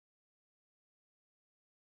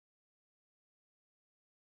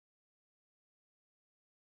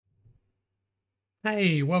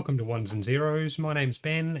Hey, welcome to Ones and Zeros. My name's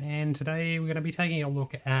Ben, and today we're going to be taking a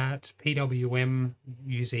look at PWM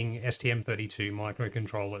using STM32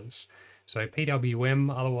 microcontrollers. So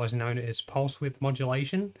PWM, otherwise known as pulse width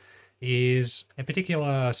modulation, is a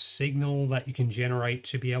particular signal that you can generate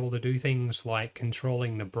to be able to do things like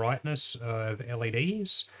controlling the brightness of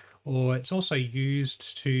LEDs, or it's also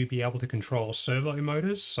used to be able to control servo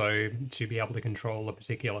motors, so to be able to control a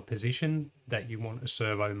particular position that you want a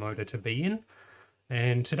servo motor to be in.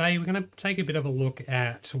 And today we're going to take a bit of a look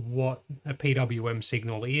at what a PWM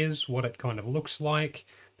signal is, what it kind of looks like,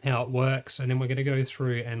 how it works, and then we're going to go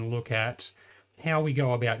through and look at how we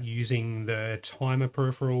go about using the timer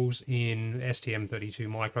peripherals in STM32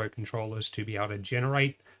 microcontrollers to be able to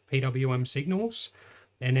generate PWM signals.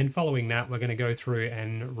 And then following that, we're going to go through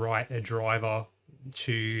and write a driver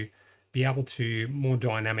to be able to more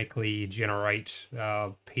dynamically generate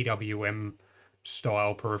PWM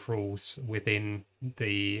style peripherals within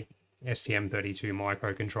the STM32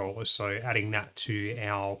 microcontrollers. So adding that to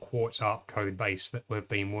our Quartz Arc code base that we've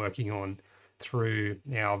been working on through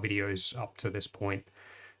our videos up to this point.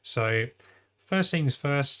 So first things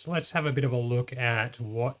first, let's have a bit of a look at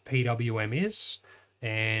what PWM is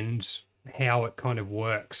and how it kind of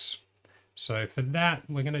works. So for that,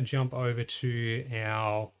 we're going to jump over to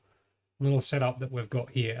our little setup that we've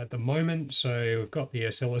got here at the moment. So we've got the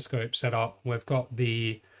oscilloscope set up, we've got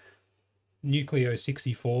the Nucleo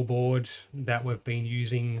 64 board that we've been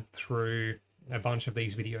using through a bunch of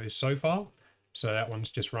these videos so far. So that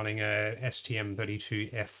one's just running a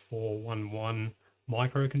STM32F411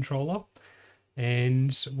 microcontroller.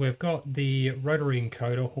 And we've got the rotary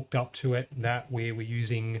encoder hooked up to it that we were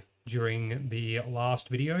using during the last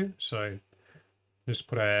video. So just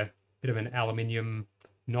put a bit of an aluminium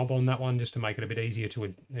knob on that one just to make it a bit easier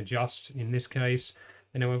to adjust in this case.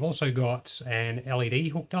 And then we've also got an LED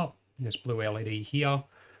hooked up, this blue LED here,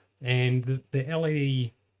 and the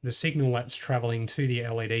LED, the signal that's traveling to the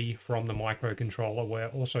LED from the microcontroller, we're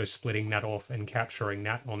also splitting that off and capturing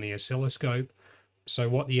that on the oscilloscope. So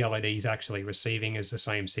what the LED is actually receiving is the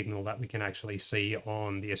same signal that we can actually see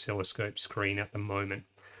on the oscilloscope screen at the moment.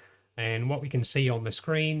 And what we can see on the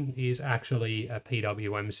screen is actually a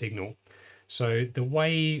PWM signal. So the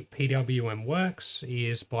way PWM works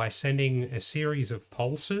is by sending a series of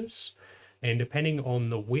pulses, and depending on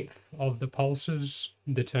the width of the pulses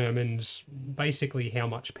determines basically how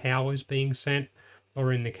much power is being sent,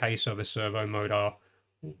 or in the case of a servo motor,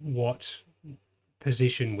 what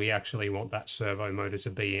position we actually want that servo motor to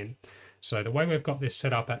be in. So the way we've got this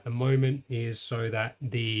set up at the moment is so that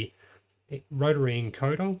the rotary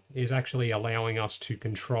encoder is actually allowing us to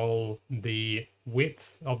control the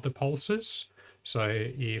width of the pulses. So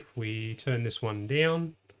if we turn this one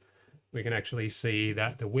down, we can actually see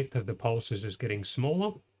that the width of the pulses is getting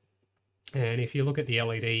smaller. And if you look at the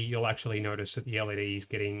LED, you'll actually notice that the LED is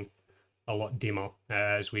getting a lot dimmer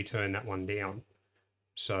as we turn that one down.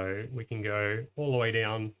 So we can go all the way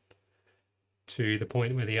down to the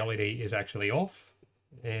point where the LED is actually off.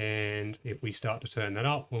 And if we start to turn that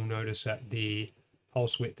up, we'll notice that the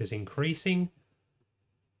pulse width is increasing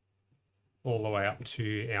all the way up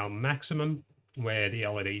to our maximum, where the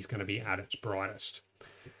LED is going to be at its brightest.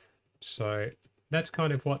 So that's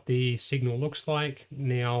kind of what the signal looks like.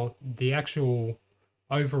 Now, the actual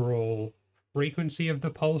overall frequency of the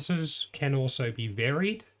pulses can also be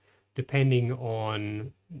varied depending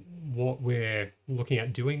on what we're looking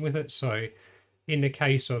at doing with it. So in the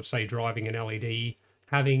case of, say, driving an LED,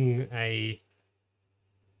 having a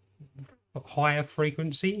higher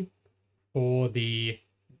frequency for the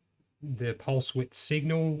pulse width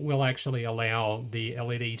signal will actually allow the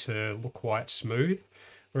LED to look quite smooth.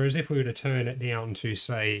 Whereas if we were to turn it down to,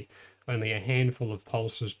 say, only a handful of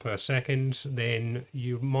pulses per second, then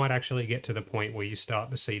you might actually get to the point where you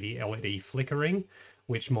start to see the LED flickering,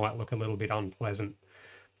 which might look a little bit unpleasant.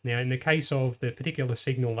 Now, in the case of the particular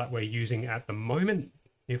signal that we're using at the moment,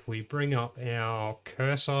 if we bring up our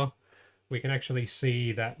cursor, we can actually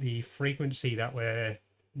see that the frequency that we're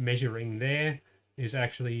measuring there is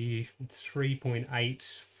actually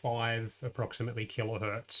 3.85 approximately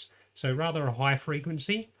kilohertz. So rather a high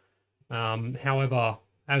frequency. However,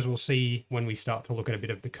 as we'll see when we start to look at a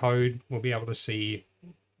bit of the code, we'll be able to see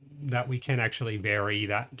that we can actually vary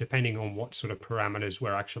that depending on what sort of parameters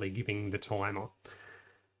we're actually giving the timer.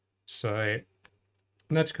 So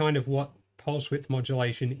that's kind of what pulse width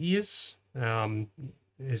modulation is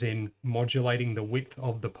in modulating the width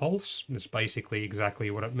of the pulse. That's basically exactly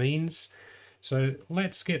what it means. So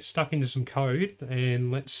let's get stuck into some code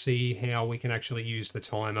and let's see how we can actually use the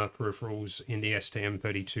timer peripherals in the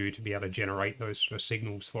STM32 to be able to generate those sort of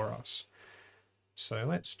signals for us. So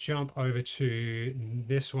let's jump over to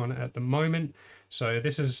this one at the moment. So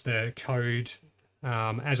this is the code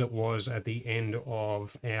as it was at the end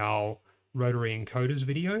of our rotary encoders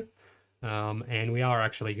video. And we are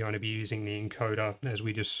actually going to be using the encoder, as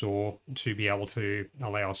we just saw, to be able to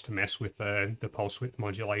allow us to mess with the pulse width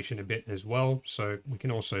modulation a bit as well. So we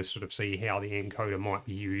can also sort of see how the encoder might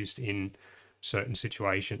be used in certain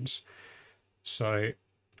situations. So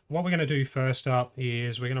what we're going to do first up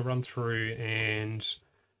is we're going to run through, and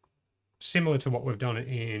similar to what we've done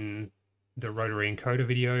in the rotary encoder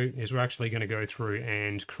video, is we're actually going to go through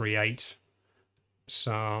and create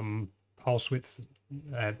some pulse width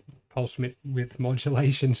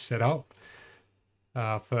modulation setup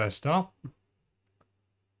first up,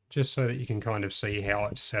 just so that you can kind of see how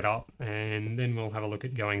it's set up, and then we'll have a look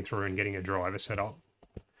at going through and getting a driver set up.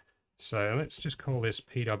 So let's just call this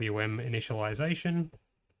PWM initialization,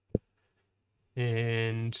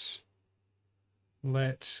 and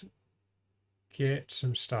let's get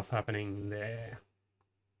some stuff happening there.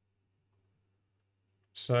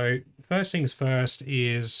 So first things first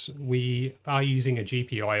is we are using a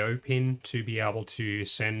GPIO pin to be able to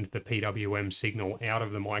send the PWM signal out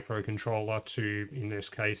of the microcontroller to, in this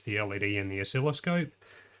case, the LED and the oscilloscope.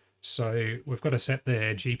 So we've got to set the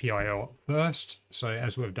GPIO up first. So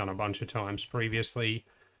as we've done a bunch of times previously,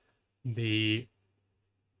 the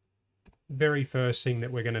very first thing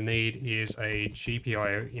that we're going to need is a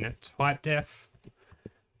GPIO init type def,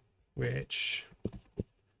 which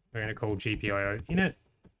we're going to call GPIO init,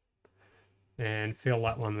 and fill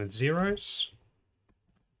that one with zeros.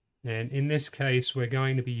 And in this case, we're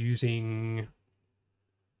going to be using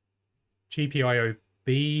GPIO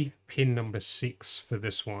B pin number 6 for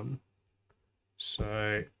this one.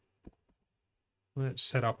 So let's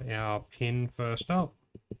set up our pin first up.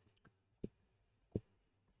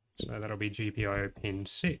 So that'll be GPIO pin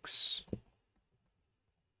 6.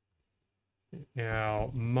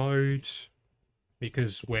 Our mode,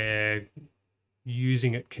 because we're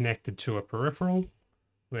using it connected to a peripheral,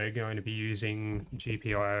 we're going to be using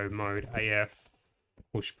GPIO mode AF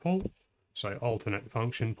push-pull, so alternate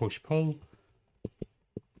function push-pull.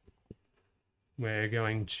 We're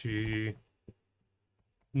going to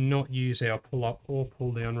not use our pull-up or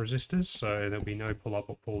pull-down resistors, so there'll be no pull-up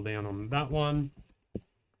or pull-down on that one.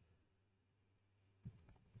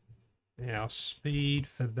 Our speed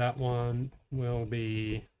for that one will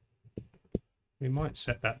be, we might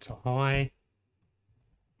set that to high.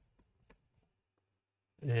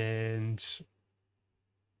 And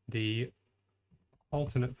the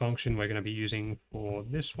alternate function we're going to be using for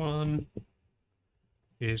this one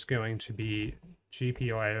is going to be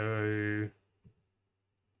GPIO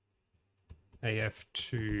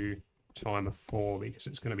AF2 timer 4, because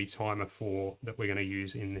it's going to be timer 4 that we're going to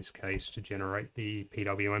use in this case to generate the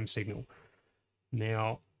PWM signal.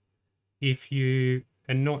 Now, if you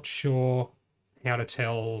are not sure how to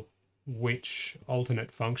tell which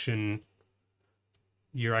alternate function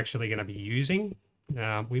you're actually going to be using,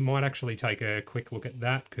 we might actually take a quick look at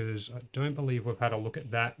that, because I don't believe we've had a look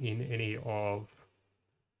at that in any of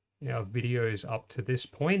our videos up to this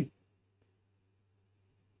point.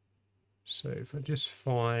 So if I just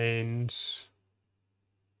find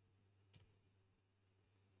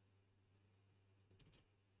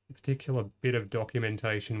a particular bit of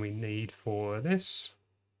documentation we need for this.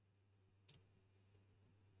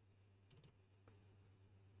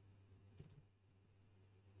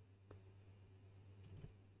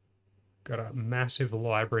 Got a massive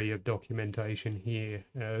library of documentation here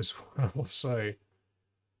as well. So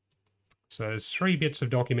there's 3 bits of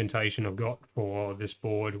documentation I've got for this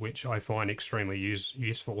board, which I find extremely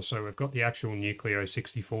useful. So we've got the actual Nucleo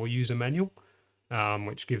 64 user manual,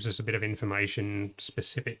 which gives us a bit of information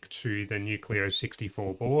specific to the Nucleo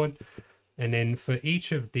 64 board. And then for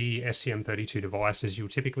each of the STM32 devices, you'll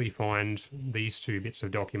typically find these 2 bits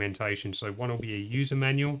of documentation. So one will be a user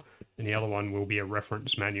manual and the other one will be a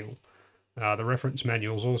reference manual. The reference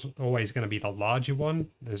manual is also always going to be the larger one,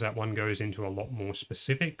 as that one goes into a lot more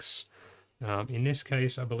specifics. In this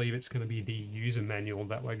case, I believe it's going to be the user manual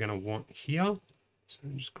that we're going to want here. So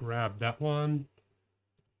just grab that one,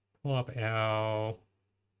 pull up our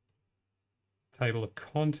table of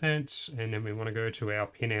contents, and then we want to go to our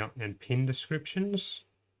pin out and pin descriptions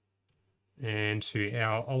and to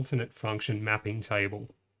our alternate function mapping table.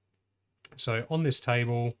 So on this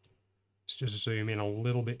table, let's just zoom in a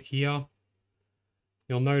little bit here.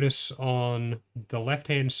 You'll notice on the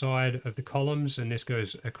left-hand side of the columns, and this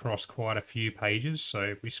goes across quite a few pages, so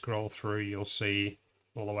if we scroll through, you'll see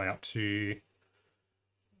all the way up to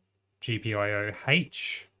GPIO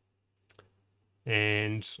H,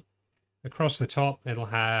 and Across the top, it'll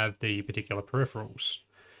have the particular peripherals.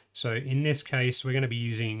 So in this case, we're going to be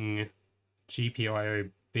using GPIO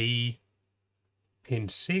B pin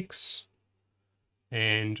 6.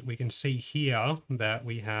 And we can see here that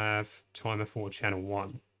we have timer for channel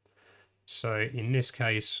 1. So in this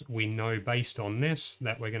case, we know based on this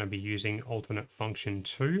that we're going to be using alternate function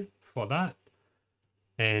 2 for that.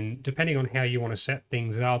 And depending on how you want to set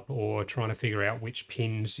things up or trying to figure out which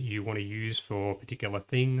pins you want to use for particular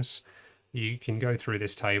things, you can go through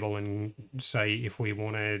this table and say if we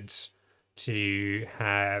wanted to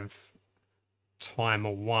have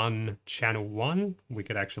timer 1, channel 1, we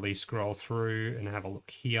could actually scroll through and have a look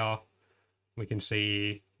here. We can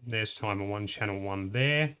see there's timer 1, channel 1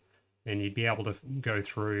 there, and you'd be able to go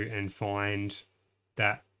through and find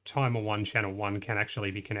that timer 1, channel 1 can actually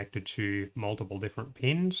be connected to multiple different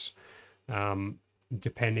pins,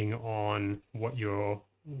 depending on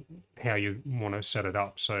how you want to set it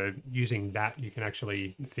up. So using that, you can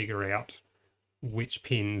actually figure out which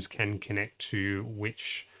pins can connect to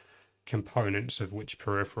which components of which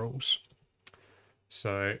peripherals.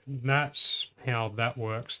 So that's how that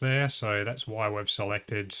works there. So that's why we've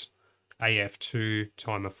selected AF2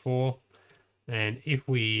 timer 4. And if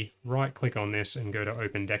we right click on this and go to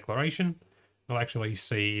open declaration, we'll actually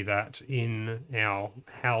see that in our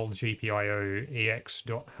HAL GPIO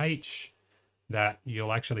EX.H that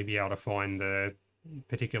you'll actually be able to find the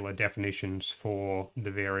particular definitions for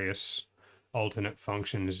the various alternate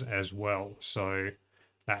functions as well. So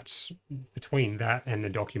that's between that and the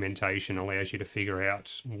documentation allows you to figure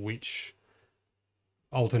out which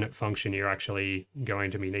alternate function you're actually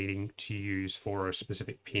going to be needing to use for a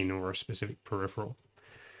specific pin or a specific peripheral.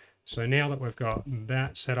 So now that we've got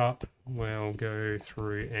that set up, we'll go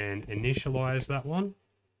through and initialize that one.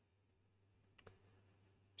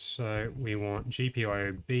 So we want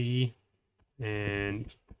GPIO B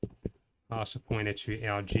and pass a pointer to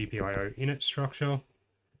our GPIO init structure.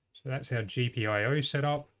 So that's our GPIO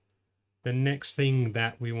setup. The next thing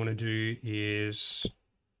that we want to do is,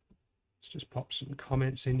 let's just pop some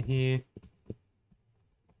comments in here.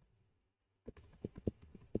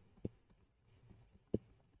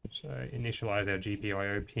 So initialize our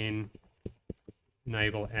GPIO pin,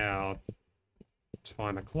 enable our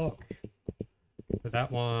timer clock. For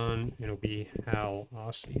that one, it'll be HAL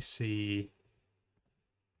RCC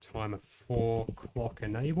timer 4 clock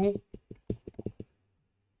enable.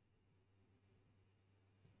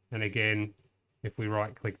 And again, if we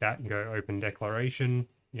right click that and go open declaration,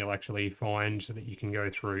 you'll actually find that you can go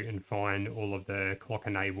through and find all of the clock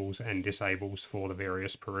enables and disables for the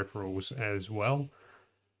various peripherals as well.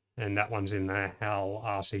 And that one's in the HAL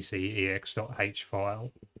RCC EX.H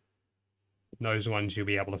file. Those ones you'll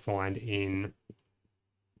be able to find in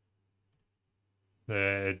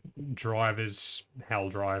the drivers, HAL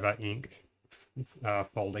driver Inc.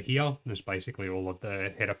 folder here. There's basically all of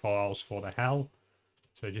the header files for the HAL.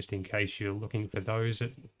 So just in case you're looking for those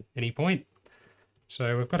at any point.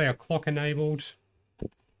 So we've got our clock enabled.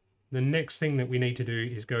 The next thing that we need to do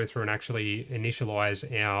is go through and actually initialize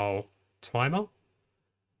our timer.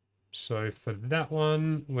 So for that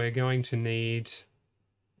one, we're going to need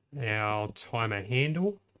our timer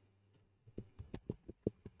handle.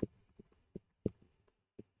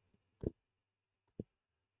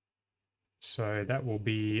 So that will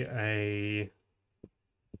be a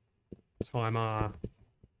timer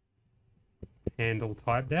handle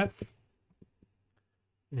type def.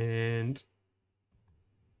 And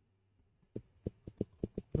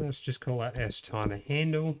let's just call that as timer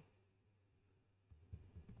handle.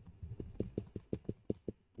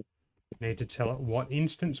 Need to tell it what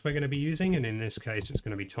instance we're going to be using, and in this case it's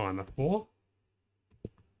going to be timer 4.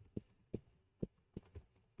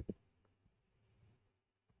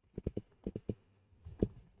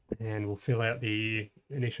 And we'll fill out the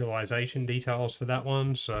initialization details for that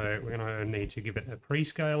one. So we're going to need to give it a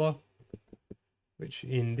prescaler, which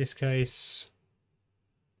in this case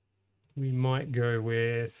we might go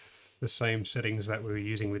with the same settings that we were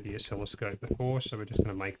using with the oscilloscope before. So we're just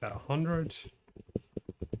going to make that 100.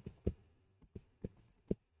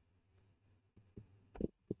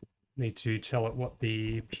 Need to tell it what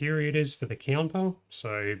the period is for the counter,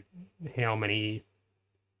 so how many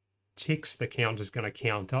ticks the counter is going to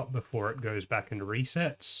count up before it goes back and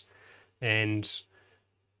resets. And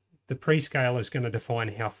the prescaler is going to define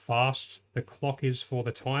how fast the clock is for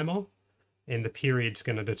the timer, and the period is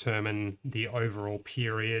going to determine the overall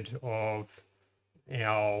period of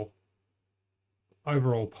our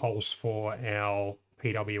overall pulse for our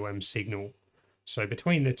PWM signal. So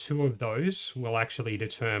between the two of those, we'll actually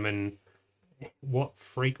determine what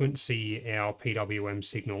frequency our PWM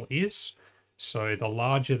signal is. So the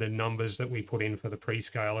larger the numbers that we put in for the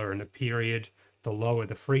prescaler and the period, the lower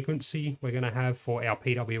the frequency we're going to have for our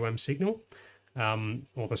PWM signal,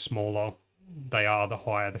 or the smaller they are, the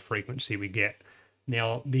higher the frequency we get.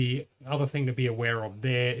 Now, the other thing to be aware of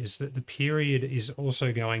there is that the period is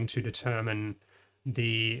also going to determine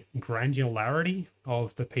the granularity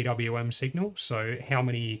of the PWM signal. So how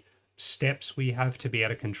many steps we have to be able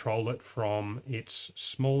to control it from its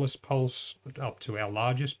smallest pulse up to our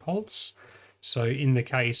largest pulse. So in the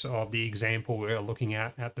case of the example we we're looking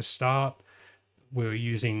at the start, we're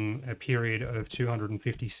using a period of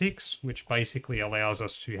 256, which basically allows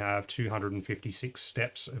us to have 256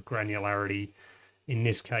 steps of granularity. In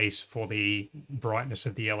this case, for the brightness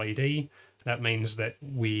of the LED, that means that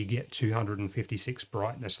we get 256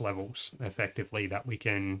 brightness levels effectively, that we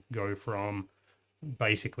can go from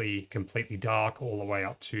basically completely dark all the way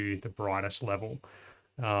up to the brightest level.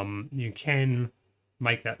 You can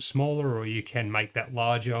make that smaller or you can make that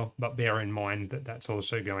larger, but bear in mind that that's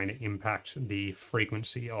also going to impact the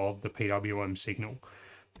frequency of the PWM signal.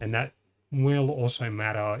 And that will also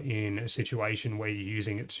matter in a situation where you're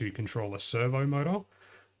using it to control a servo motor,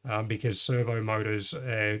 because servo motors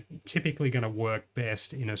are typically going to work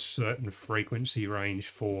best in a certain frequency range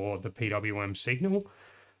for the PWM signal.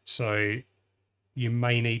 So you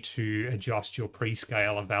may need to adjust your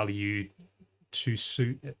prescaler value to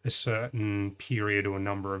suit a certain period or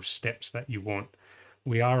number of steps that you want.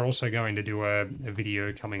 We are also going to do a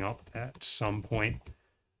video coming up at some point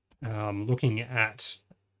looking at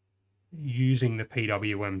using the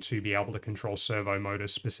PWM to be able to control servo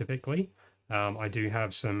motors specifically. I do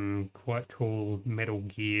have some quite cool Metal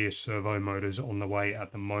Gear servo motors on the way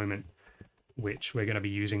at the moment, which we're going to be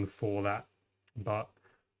using for that. But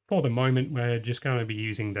for the moment, we're just going to be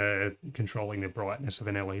using the controlling the brightness of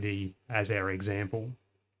an LED as our example.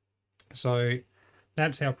 So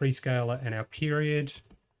that's our prescaler and our period.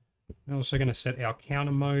 We're also going to set our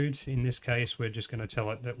counter mode. In this case, we're just going to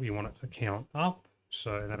tell it that we want it to count up.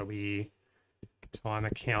 So that'll be timer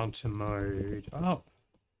counter mode up.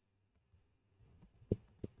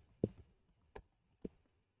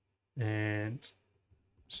 And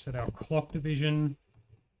set our clock division.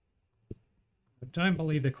 I don't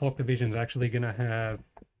believe the clock division is actually going to have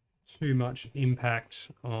too much impact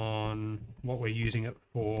on what we're using it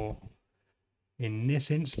for in this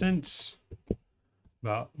instance,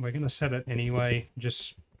 but we're going to set it anyway.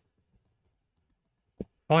 Just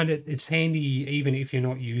find it's handy even if you're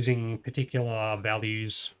not using particular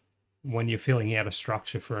values when you're filling out a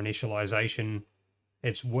structure for initialization.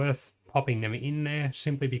 It's worth popping them in there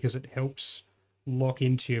simply because it helps lock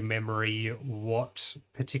into your memory what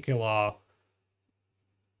particular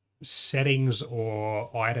settings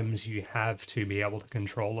or items you have to be able to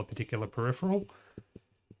control a particular peripheral.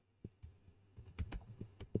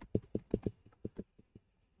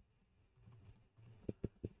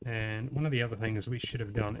 And one of the other things we should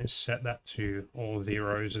have done is set that to all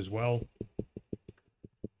zeros as well.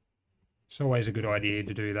 It's always a good idea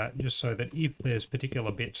to do that, just so that if there's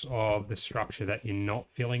particular bits of the structure that you're not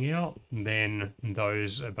filling out, then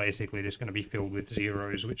those are basically just going to be filled with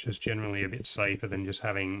zeros, which is generally a bit safer than just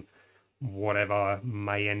having whatever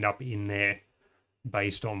may end up in there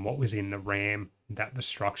based on what was in the RAM that the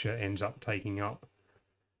structure ends up taking up.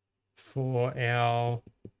 For our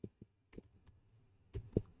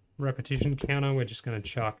repetition counter, we're just going to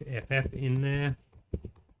chuck FF in there.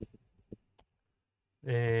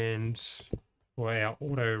 And for our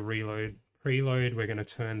auto reload preload, we're going to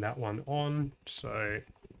turn that one on. So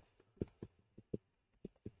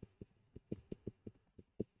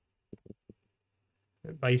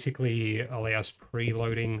it basically allows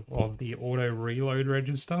preloading of the auto reload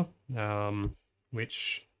register,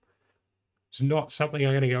 which is not something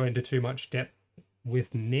I'm going to go into too much depth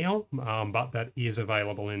with now, but that is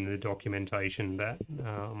available in the documentation that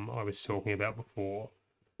I was talking about before.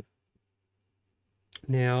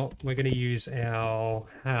 Now we're going to use our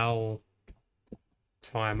HAL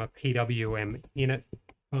timer PWM init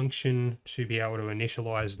function to be able to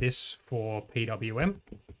initialize this for PWM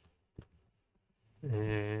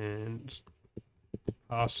and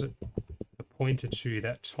pass it a pointer to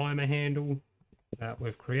that timer handle that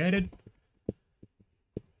we've created.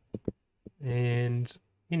 And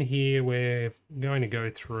in here we're going to go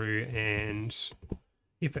through, and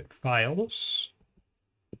if it fails,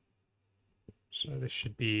 so this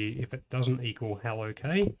should be, if it doesn't equal HAL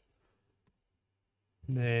OK,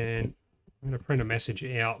 then I'm going to print a message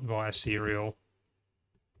out via serial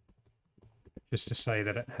just to say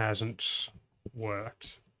that it hasn't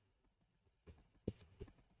worked.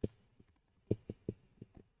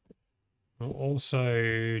 We'll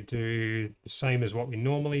also do the same as what we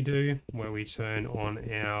normally do, where we turn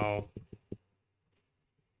on our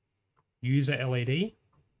user LED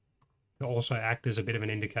to also act as a bit of an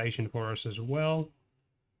indication for us as well.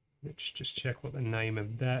 Let's just check what the name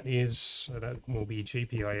of that is. So that will be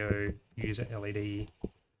GPIO user LED.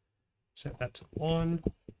 Set that to on.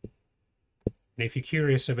 And if you're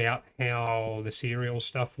curious about how the serial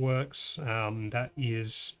stuff works, that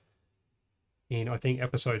is in, I think,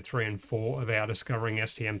 episode 3 and 4 of our Discovering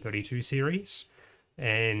STM32 series.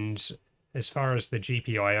 And as far as the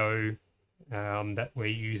GPIO that we're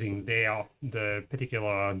using there, the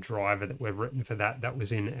particular driver that we've written for that, that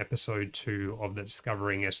was in episode 2 of the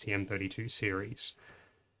Discovering STM32 series.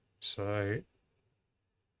 So,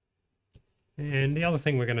 and the other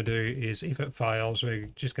thing we're going to do is if it fails, we're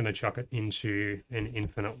just going to chuck it into an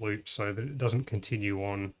infinite loop so that it doesn't continue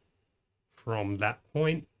on from that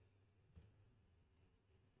point.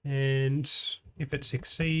 And if it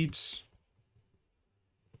succeeds,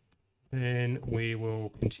 then we will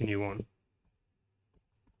continue on.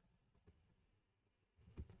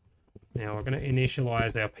 Now we're going to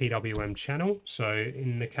initialize our PWM channel. So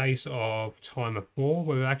in the case of timer 4,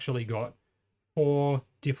 we've actually got 4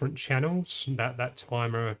 different channels that that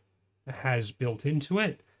timer has built into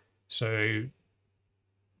it. So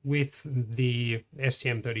with the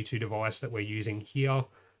STM32 device that we're using here,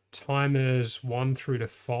 timers 1 through to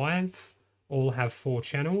 5 all have 4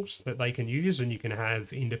 channels that they can use, and you can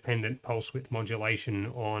have independent pulse width modulation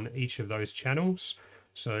on each of those channels.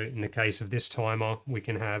 So in the case of this timer, we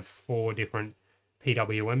can have 4 different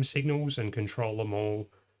PWM signals and control them all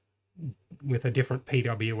with a different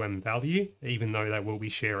PWM value, even though they will be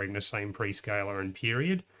sharing the same prescaler and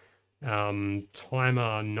period.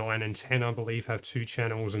 Timer 9 and 10, I believe, have 2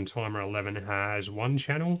 channels, and timer 11 has 1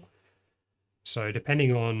 channel. So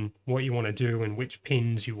depending on what you want to do and which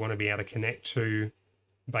pins you want to be able to connect to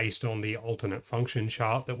based on the alternate function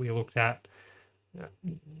chart that we looked at,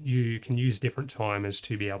 you can use different timers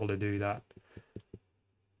to be able to do that.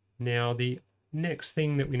 Now the next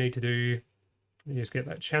thing that we need to do is get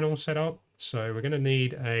that channel set up. So we're going to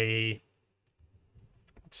need a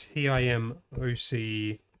TIM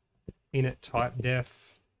OC init type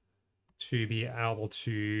def to be able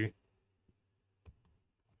to,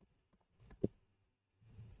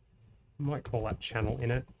 I might call that channel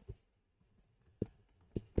init.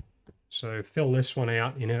 So fill this one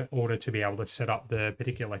out in order to be able to set up the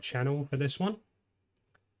particular channel for this one.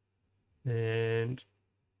 And a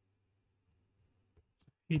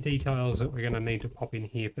few details that we're going to need to pop in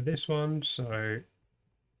here for this one. So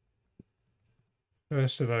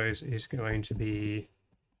first of those is going to be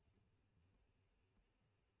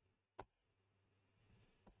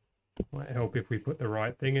might help if we put the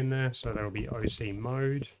right thing in there. So that'll be OC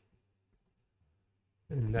mode.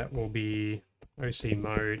 And that will be OC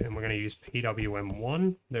mode, and we're going to use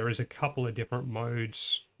PWM1. There is a couple of different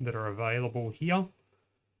modes that are available here.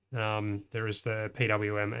 There is the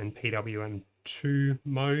PWM and PWM2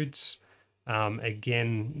 modes.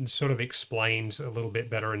 Again, sort of explained a little bit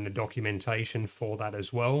better in the documentation for that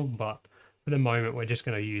as well, but for the moment we're just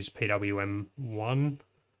going to use PWM1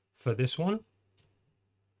 for this one.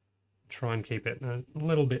 Try and keep it a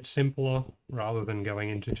little bit simpler rather than going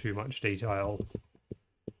into too much detail.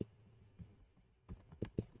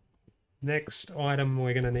 Next item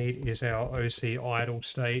we're going to need is our OC idle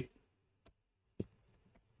state,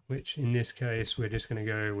 which in this case we're just going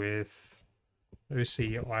to go with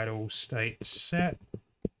OC idle state set.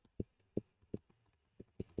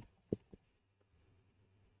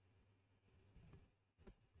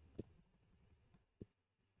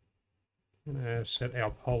 I'm going to set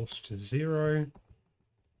our pulse to 0.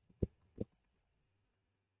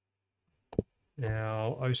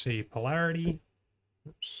 Now OC polarity,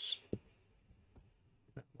 oops,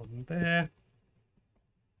 that one there,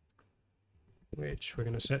 which we're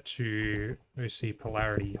going to set to OC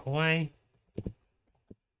polarity high.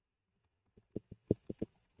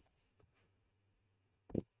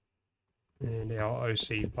 And our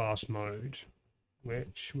OC fast mode,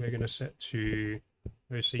 which we're going to set to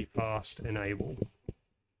OC fast enable.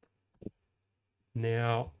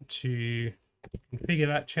 Now to configure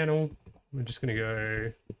that channel, we're just going to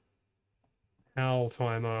go HAL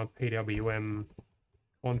timer PWM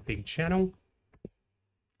config channel.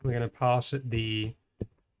 We're going to pass it the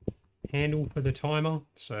handle for the timer,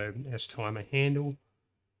 so S timer handle.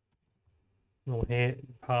 We'll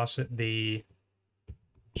pass it the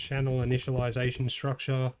channel initialization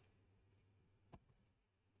structure,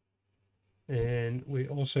 and we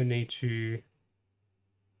also need to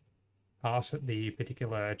pass it the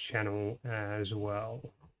particular channel as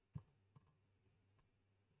well.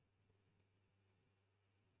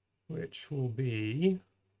 which will be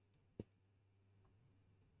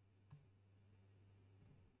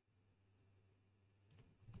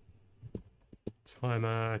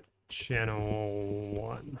timer channel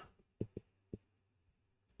 1.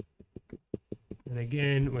 And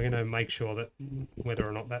again, we're going to make sure that whether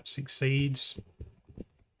or not that succeeds.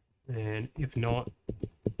 And if not,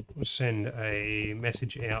 we'll send a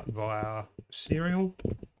message out via serial.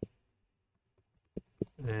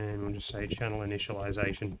 And we'll just say channel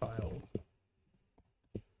initialization failed.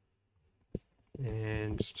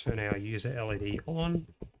 And turn our user LED on.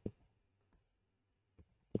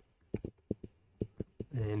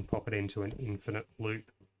 And pop it into an infinite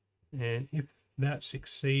loop. And if that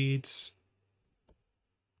succeeds,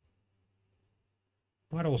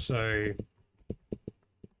 might also,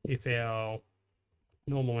 if our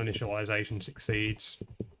normal initialization succeeds,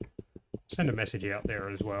 send a message out there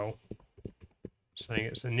as well, saying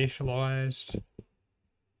it's initialized.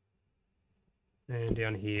 And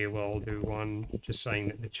down here, we'll do one just saying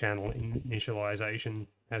that the channel initialization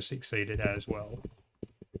has succeeded as well.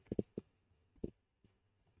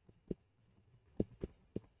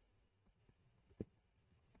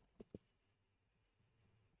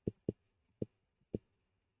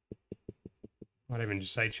 Might even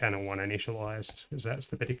just say channel 1 initialized, because that's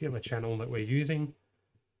the particular channel that we're using.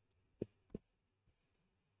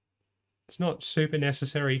 It's not super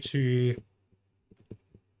necessary to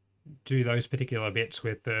do those particular bits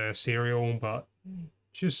with the serial, but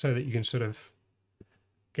just so that you can sort of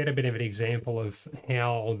get a bit of an example of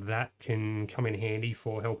how that can come in handy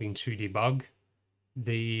for helping to debug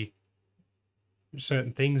the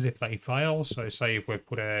certain things if they fail. So say if we've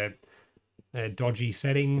put a dodgy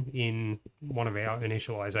setting in one of our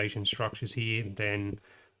initialization structures here, then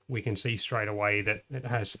we can see straight away that it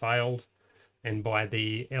has failed. And by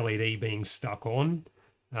the LED being stuck on,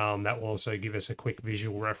 that will also give us a quick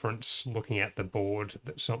visual reference looking at the board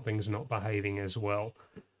that something's not behaving as well.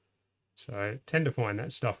 So I tend to find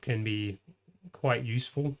that stuff can be quite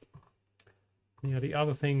useful. Now the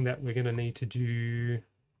other thing that we're going to need to do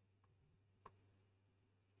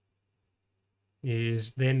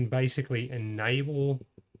is then basically enable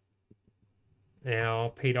our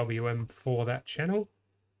PWM for that channel.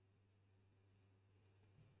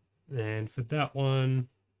 And for that one,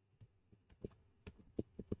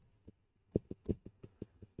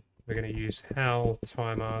 we're going to use how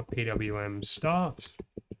timer PWM start,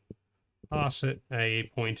 pass it a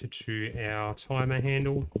pointer to our timer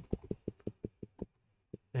handle,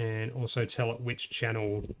 and also tell it which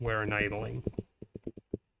channel we're enabling.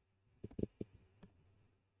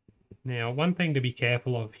 Now, one thing to be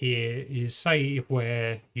careful of here is, say if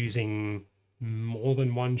we're using more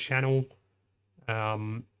than one channel,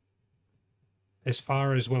 as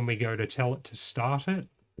far as when we go to tell it to start it,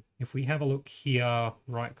 if we have a look here,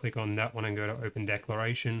 right click on that one and go to open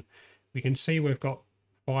declaration, we can see we've got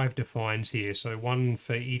 5 defines here. So one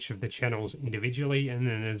for each of the channels individually, and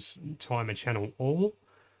then there's timer channel all.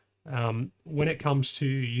 When it comes to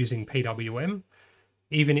using PWM,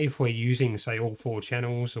 even if we're using, say, all 4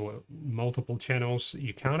 channels or multiple channels,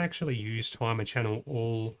 you can't actually use timer channel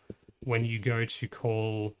all when you go to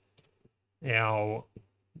call our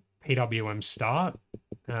PWM start.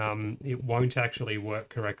 It won't actually work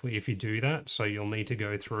correctly if you do that. So you'll need to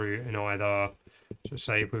go through and either, so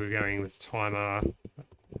say if we were going with timer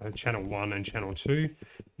channel 1 and channel 2,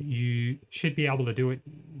 you should be able to do it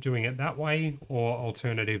doing it that way, or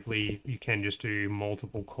alternatively, you can just do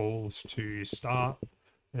multiple calls to start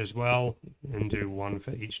as well and do one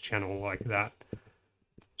for each channel like that.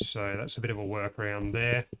 So that's a bit of a workaround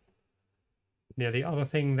there. Now the other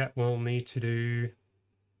thing that we'll need to do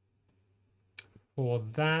for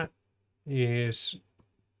that is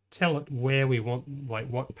tell it where we want, like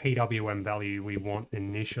what PWM value we want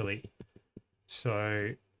initially.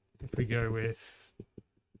 So if we go with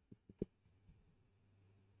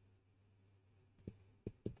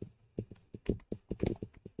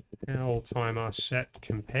how timer set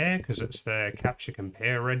compare, because it's the capture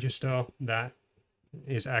compare register that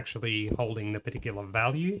is actually holding the particular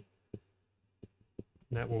value.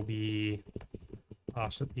 That will be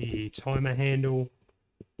pass it the timer handle,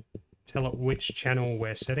 tell it which channel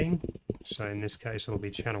we're setting. So in this case, it'll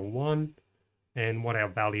be channel 1, and what our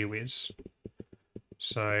value is.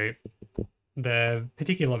 So the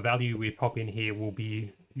particular value we pop in here will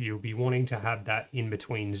be, you'll be wanting to have that in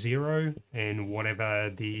between 0 and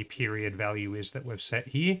whatever the period value is that we've set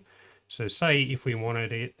here. So say if we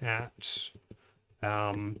wanted it at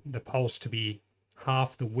the pulse to be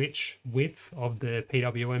half the width of the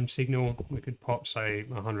PWM signal, we could pop, say,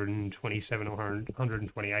 127 or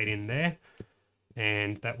 128 in there,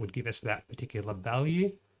 and that would give us that particular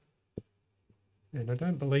value. And I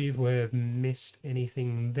don't believe we've missed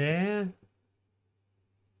anything there.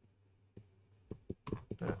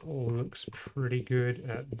 That all looks pretty good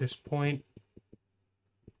at this point.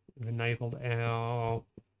 We've enabled our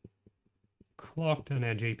clock and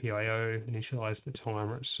our GPIO, initialized the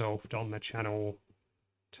timer itself on the channel,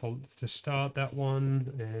 told it to start that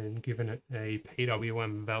one, and given it a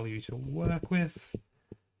PWM value to work with.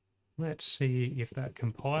 Let's see if that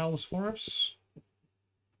compiles for us.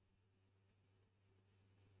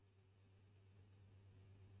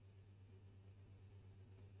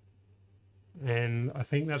 And I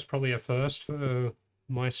think that's probably a first for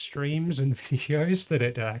my streams and videos, that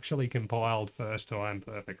it actually compiled first time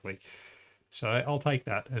perfectly. So I'll take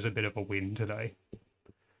that as a bit of a win today.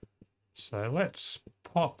 So let's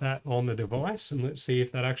pop that on the device and let's see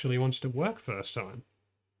if that actually wants to work first time.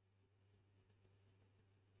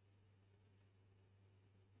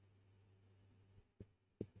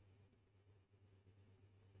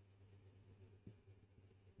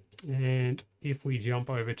 And if we jump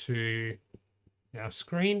over to our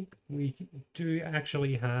screen, we do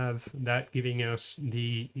actually have that giving us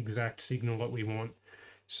the exact signal that we want.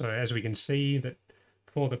 So as we can see, that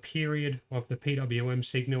for the period of the PWM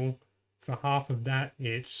signal, for half of that,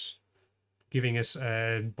 it's giving us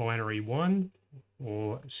a binary 1,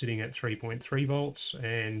 or sitting at 3.3 volts,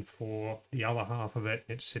 and for the other half of it,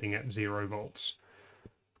 it's sitting at 0 volts,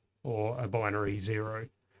 or a binary 0.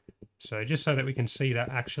 So just so that we can see that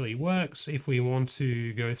actually works, if we want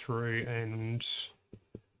to go through and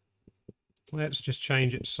let's just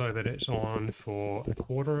change it so that it's on for a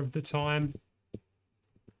quarter of the time.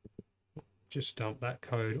 Just dump that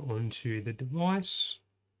code onto the device.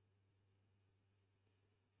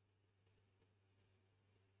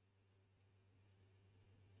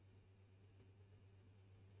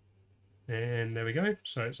 And there we go.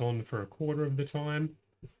 So it's on for a quarter of the time.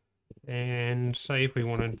 And say if we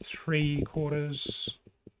wanted 3/4,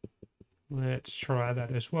 let's try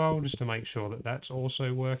that as well, just to make sure that that's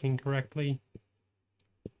also working correctly.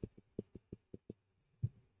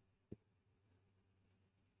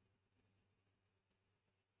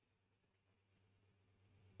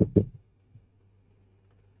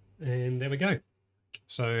 And there we go.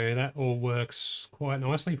 So that all works quite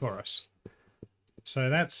nicely for us. So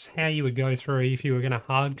that's how you would go through if you were going to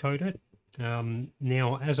hard code it.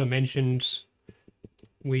 Now, as I mentioned,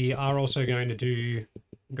 we are also going to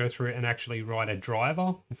go through and actually write a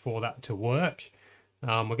driver for that to work.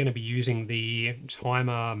 We're going to be using the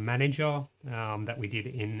timer manager that we did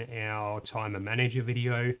in our timer manager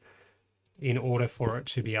video in order for it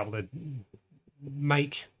to be able to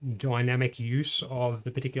make dynamic use of the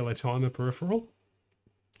particular timer peripheral,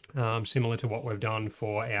 similar to what we've done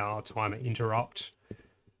for our timer interrupt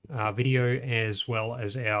video, as well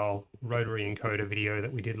as our rotary encoder video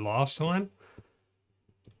that we did last time.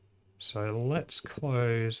 So let's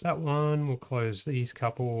close that one, we'll close these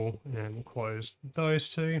couple, and we'll close those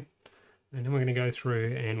two. And then we're going to go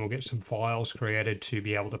through and we'll get some files created to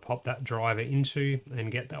be able to pop that driver into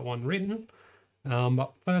and get that one written.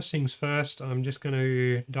 But first things first, I'm just going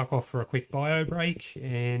to duck off for a quick bio break,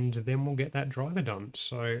 and then we'll get that driver done.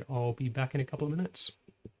 So I'll be back in a couple of minutes.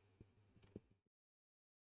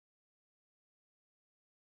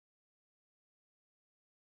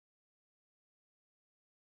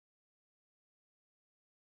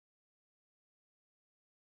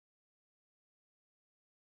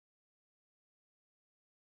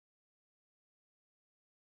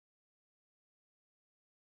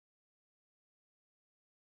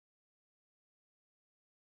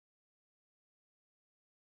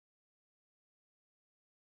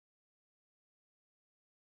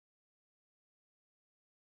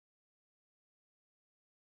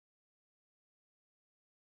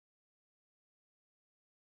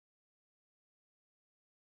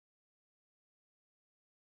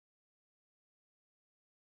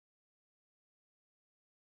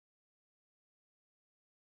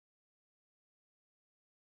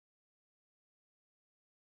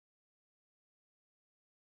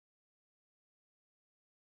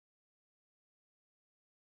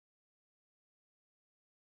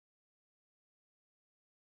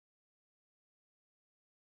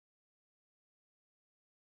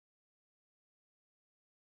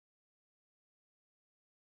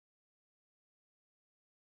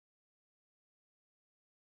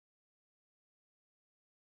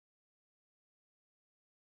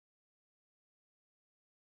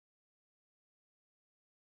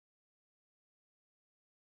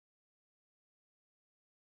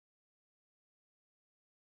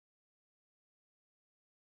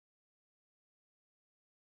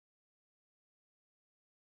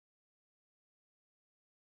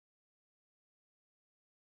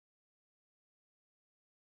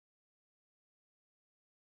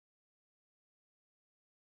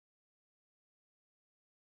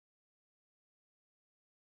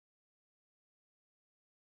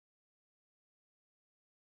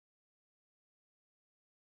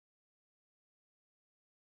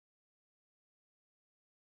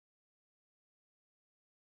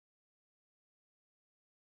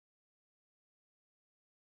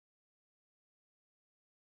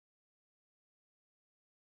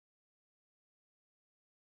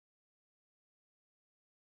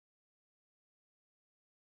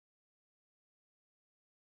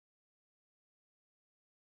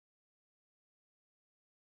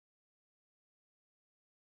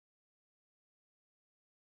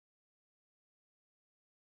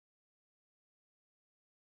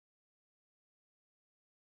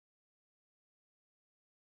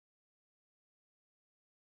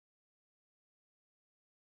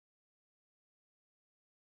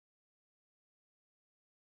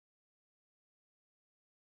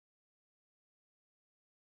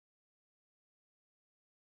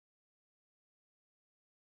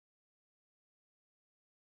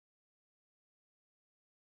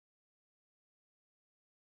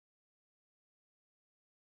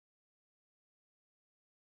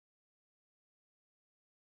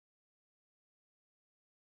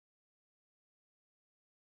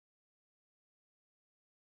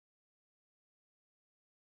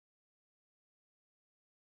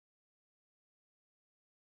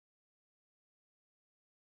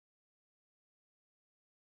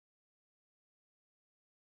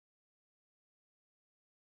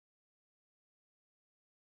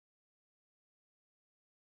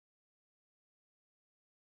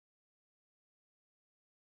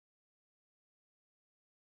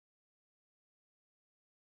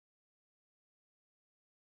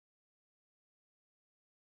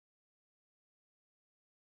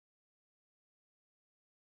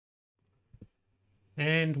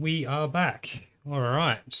 And we are back. All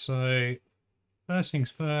right, so first things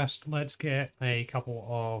first, let's get a couple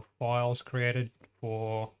of files created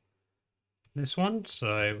for this one. So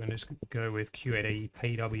we're going to just go with QED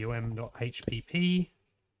PWM.hpp,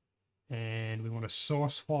 and we want a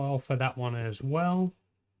source file for that one as well,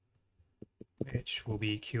 which will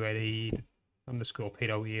be QED underscore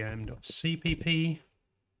PWM.cpp.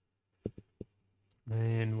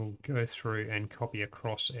 And we'll go through and copy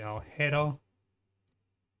across our header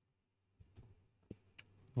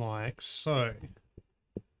like so.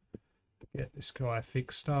 Get this guy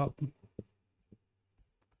fixed up.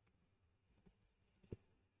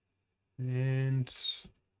 And so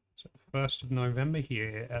 1st of November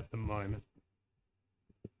here at the moment.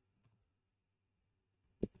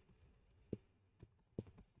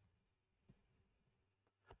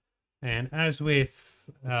 And as with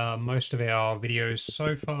most of our videos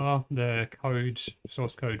so far, the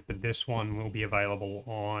source code for this one will be available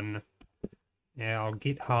on our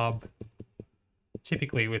GitHub,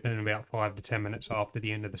 typically within about 5 to 10 minutes after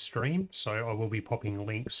the end of the stream. So I will be popping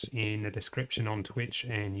links in the description on Twitch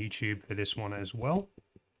and YouTube for this one as well.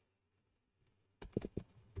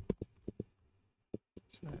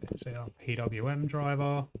 So there's our PWM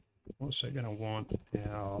driver. Also going to want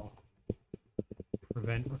our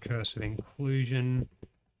prevent recursive inclusion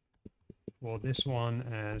for this one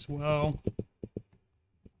as well.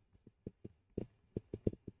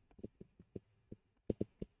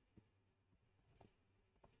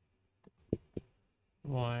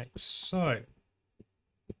 Like so.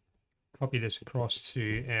 Copy this across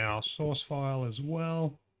to our source file as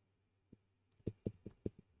well.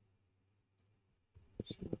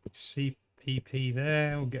 So CPP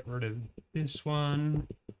there, we'll get rid of this one.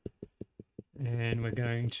 And we're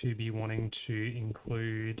going to be wanting to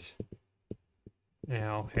include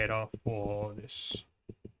our header for this.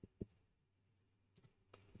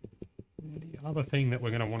 And the other thing that we're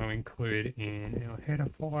going to want to include in our header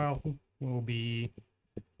file will be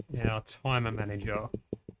our timer manager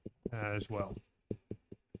as well.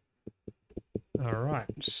 All right,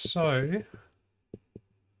 so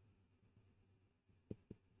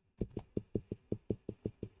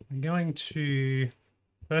I'm going to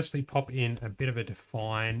firstly pop in a bit of a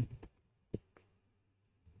define.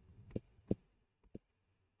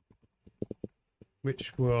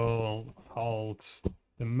 Which will hold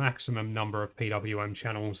the maximum number of PWM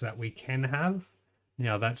channels that we can have.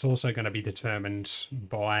 Now that's also going to be determined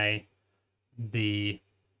by the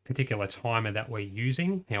particular timer that we're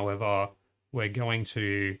using. However, we're going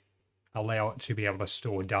to allow it to be able to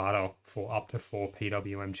store data for up to 4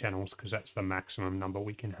 PWM channels because that's the maximum number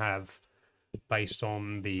we can have based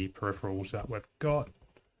on the peripherals that we've got.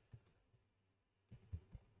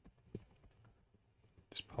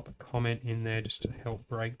 Just pop a comment in there just to help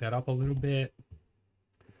break that up a little bit.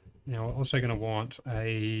 Now we're also going to want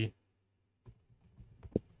a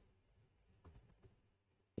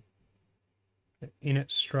init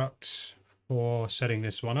struct for setting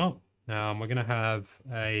this one up. We're going to have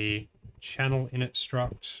a channel init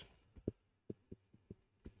struct,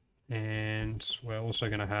 and we're also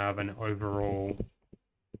going to have an overall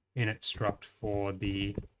init struct for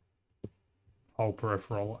the whole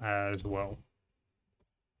peripheral as well.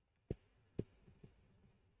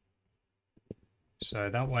 So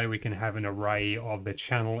that way we can have an array of the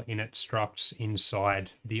channel init structs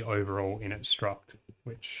inside the overall init struct,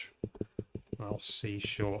 which I'll see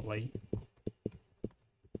shortly.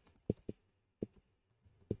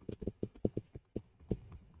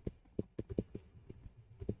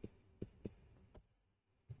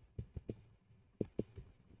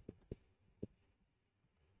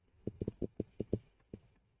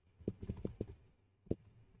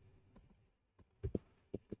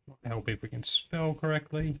 Help if we can spell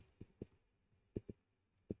correctly.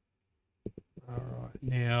 All right,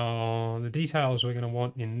 now the details we're going to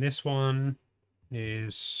want in this one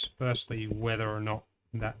is firstly whether or not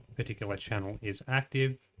that particular channel is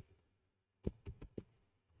active.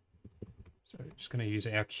 So we're just going to use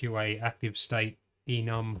our QA active state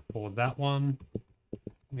enum for that one,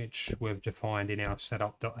 which we've defined in our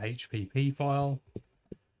setup.hpp file.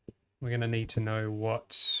 We're going to need to know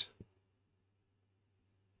what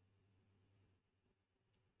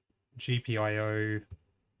GPIO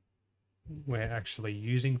we're actually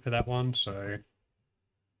using for that one. So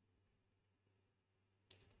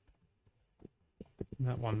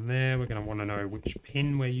that one there, we're going to want to know which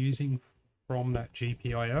pin we're using from that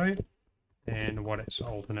GPIO and what its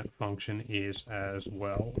alternate function is as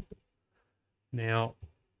well. Now,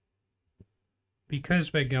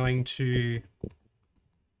 because we're going to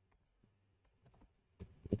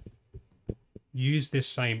use this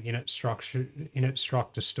same init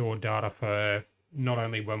struct to store data for not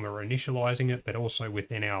only when we're initializing it, but also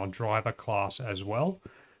within our driver class as well.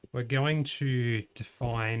 We're going to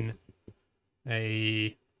define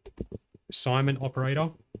a assignment operator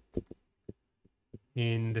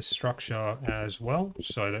in this structure as well,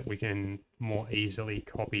 so that we can more easily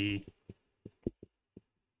copy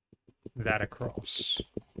that across.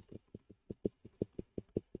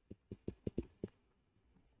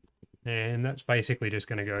 And that's basically just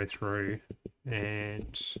going to go through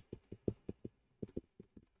and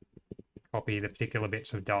copy the particular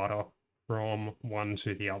bits of data from one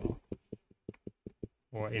to the other,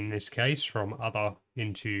 or in this case from other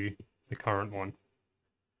into the current one.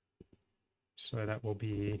 So that will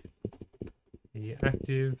be the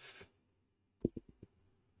active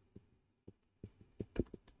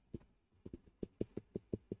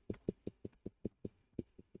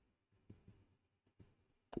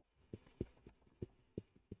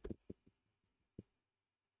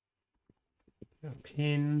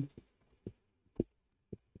pin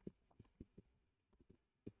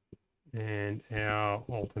and our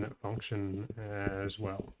alternate function as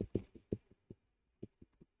well.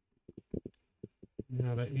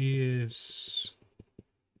 Now there is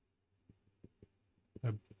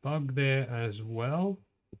a bug there as well.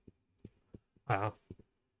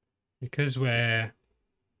 Because we're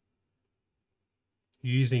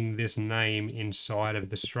using this name inside of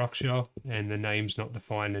the structure and the name's not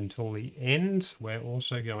defined until the end, we're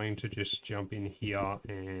also going to just jump in here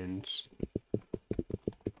and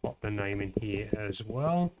pop the name in here as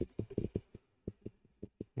well,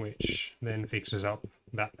 which then fixes up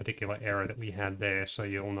that particular error that we had there. So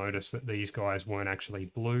you'll notice that these guys weren't actually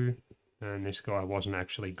blue and this guy wasn't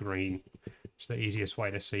actually green. It's the easiest way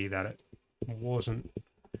to see that it wasn't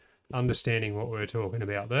understanding what we were talking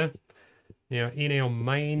about there. Now, in our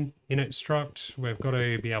main init struct, we've got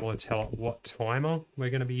to be able to tell it what timer we're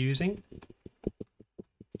going to be using.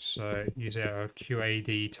 So use our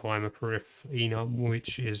QAD timer perif enum,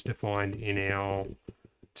 which is defined in our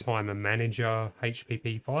timer manager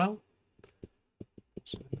HPP file.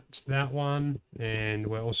 So that's that one. And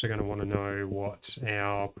we're also going to want to know what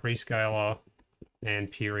our prescaler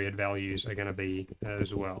and period values are going to be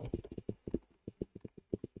as well.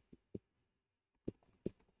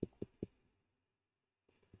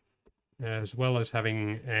 As well as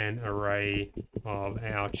having an array of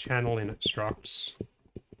our channel init structs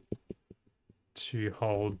to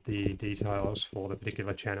hold the details for the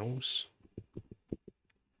particular channels.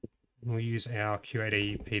 We'll use our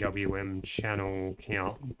QAD PWM channel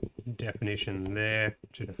count definition there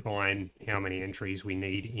to define how many entries we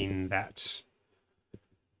need in that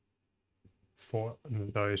for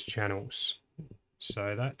those channels.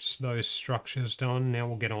 So that's those structures done. Now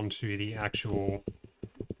we'll get on to the actual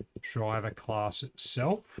driver class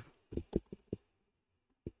itself.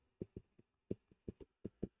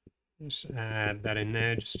 Just add that in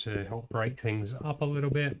there just to help break things up a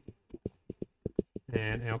little bit.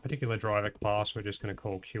 And our particular driver class we're just going to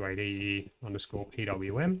call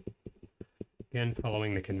QAD_PWM. Again,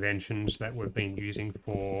 following the conventions that we've been using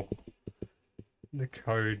for the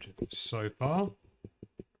code so far.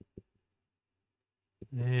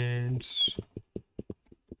 And I'm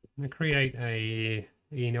going to create a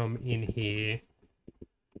enum in here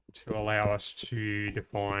to allow us to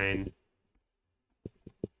define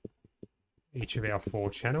each of our 4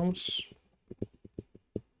 channels.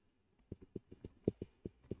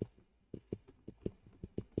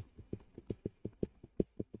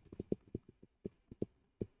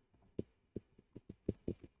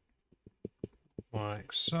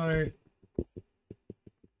 Like so.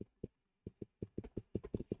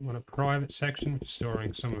 We want a private section for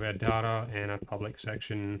storing some of our data and a public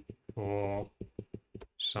section for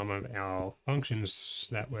some of our functions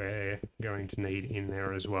that we're going to need in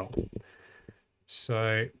there as well.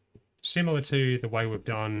 So similar to the way we've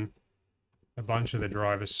done a bunch of the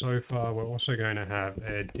drivers so far, we're also going to have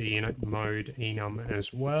a dinit mode enum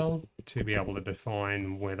as well to be able to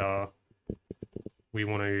define whether we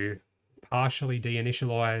want to partially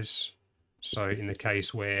deinitialize. So in the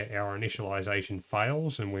case where our initialization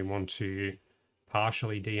fails and we want to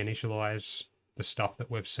partially deinitialize the stuff that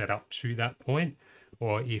we've set up to that point,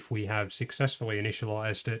 or if we have successfully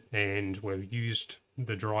initialized it and we've used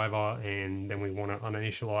the driver and then we want to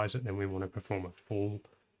uninitialize it, then we want to perform a full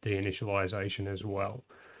deinitialization as well.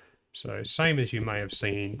 So same as you may have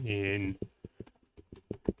seen in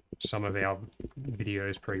some of our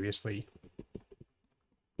videos previously.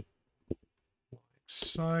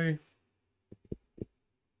 So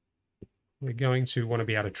we're going to want to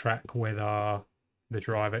be able to track whether the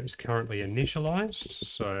driver is currently initialized.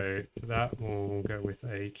 So for that, we'll go with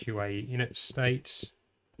a QA init state,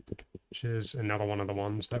 which is another one of the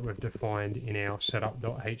ones that we've defined in our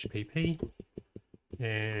setup.hpp,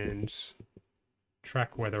 and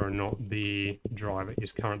track whether or not the driver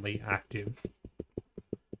is currently active.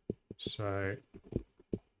 So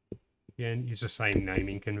again, use the same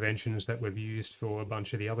naming conventions that we've used for a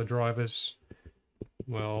bunch of the other drivers.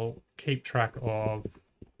 We'll keep track of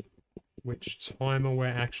which timer we're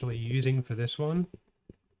actually using for this one.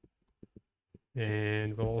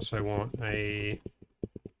 And we'll also want a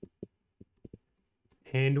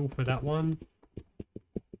handle for that one.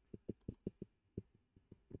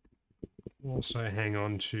 We'll also hang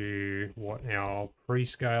on to what our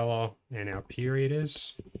prescaler and our period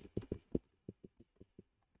is.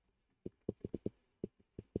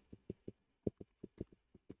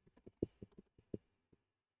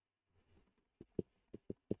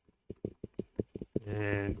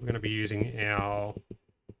 And we're going to be using our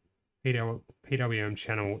PWM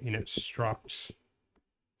channel init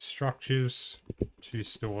structures to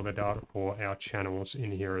store the data for our channels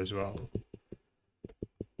in here as well.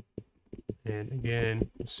 And again,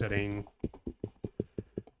 setting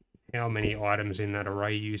how many items in that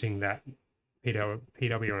array using that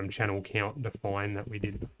PWM channel count define that we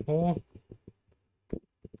did before.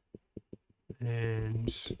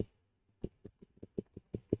 And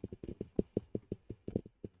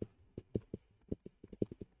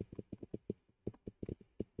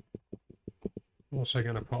also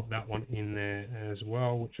going to pop that one in there as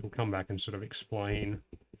well, which we'll come back and sort of explain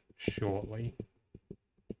shortly.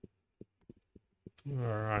 All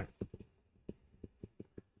right.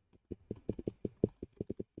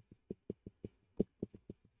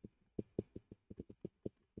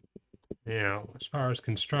 Now, as far as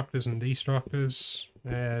constructors and destructors,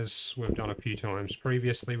 as we've done a few times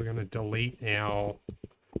previously, we're going to delete our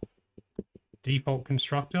default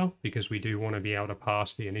constructor because we do want to be able to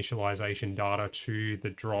pass the initialization data to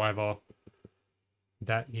the driver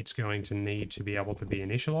that it's going to need to be able to be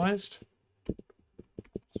initialized.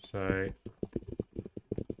 So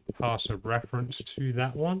pass a reference to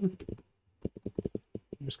that one.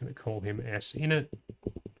 I'm just going to call him sinit,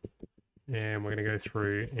 and we're going to go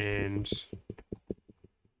through and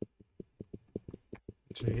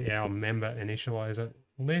to our member initializer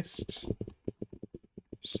list.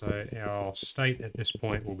 So our state at this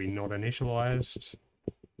point will be not initialized.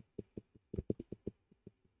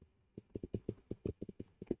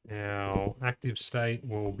 Our active state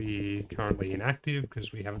will be currently inactive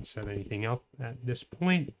because we haven't set anything up at this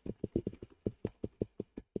point.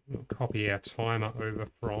 We'll copy our timer over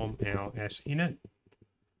from our sinit.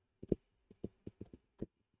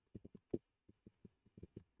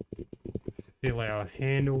 Fill our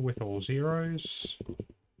handle with all zeros.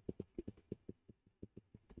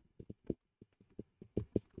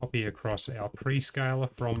 Copy across our prescaler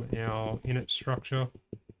from our init structure,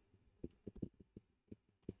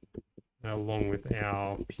 along with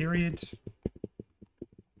our period.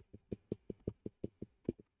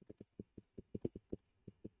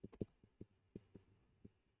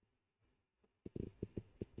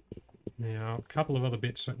 Now, a couple of other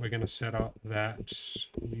bits that we're going to set up that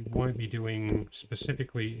we won't be doing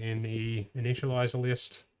specifically in the initializer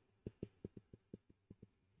list.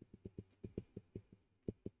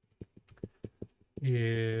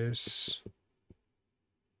 Is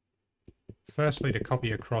firstly to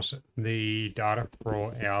copy across the data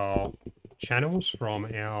for our channels from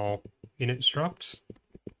our init struct.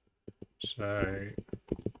 So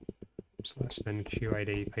it's less than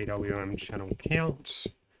QAD PWM channel count.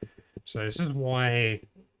 So this is why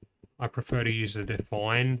I prefer to use the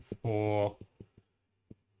define for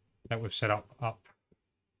that we've set up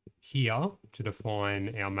here to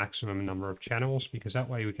define our maximum number of channels, because that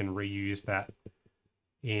way we can reuse that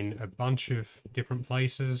in a bunch of different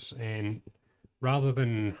places, and rather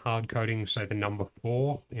than hard coding, say, the number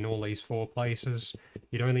 4 in all these 4 places,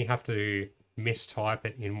 you'd only have to mistype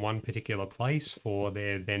it in one particular place for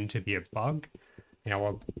there then to be a bug.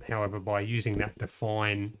 However, by using that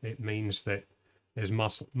define, it means that there's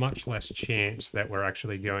much less chance that we're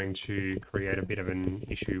actually going to create a bit of an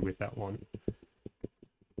issue with that one.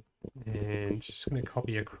 And just going to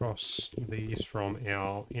copy across these from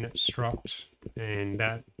our init struct, and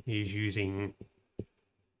that is using,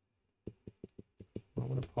 I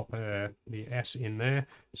want to pop the S in there.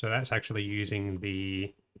 So that's actually using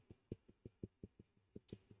the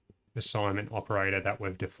assignment operator that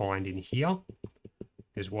we've defined in here,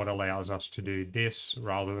 is what allows us to do this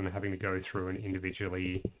rather than having to go through and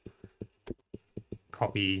individually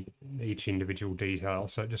copy each individual detail,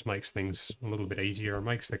 so it just makes things a little bit easier and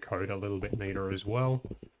makes the code a little bit neater as well.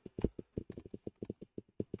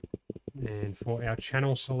 And for our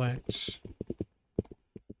channel select,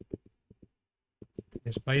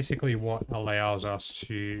 it's basically what allows us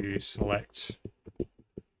to select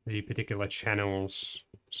the particular channels.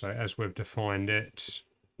 So as we've defined it,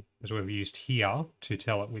 as we've used here to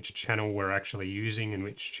tell it which channel we're actually using and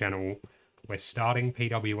which channel we're starting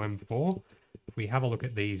PWM for. If we have a look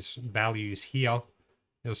at these values here,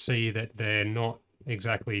 you'll see that they're not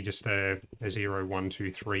exactly just a 0, 1,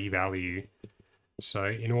 2, 3 value. So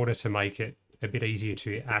in order to make it a bit easier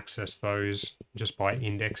to access those just by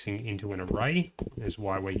indexing into an array is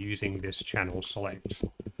why we're using this channel select.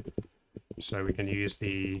 So we can use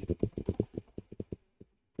the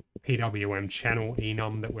PWM channel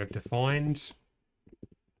enum that we've defined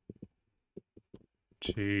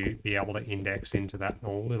to be able to index into that a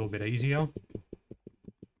little bit easier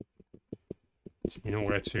in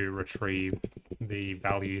order to retrieve the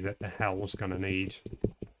value that the HAL is going to need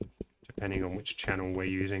depending on which channel we're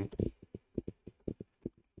using.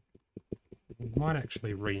 We might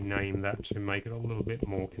actually rename that to make it a little bit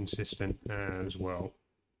more consistent as well.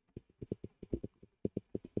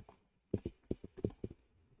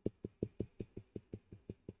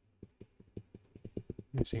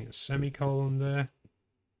 Missing a semicolon there.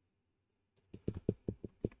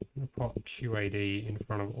 I'll pop QAD in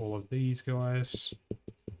front of all of these guys,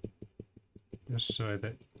 just so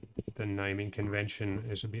that the naming convention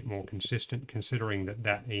is a bit more consistent, considering that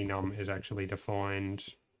that enum is actually defined.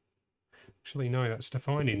 Actually, no, that's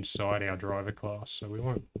defined inside our driver class, so we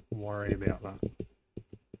won't worry about that.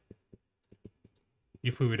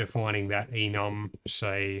 If we were defining that enum,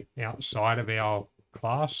 say, outside of our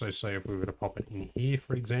class, so say if we were to pop it in here,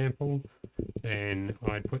 for example, then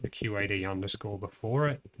I'd put the QAD underscore before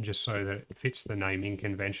it, just so that it fits the naming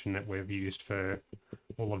convention that we've used for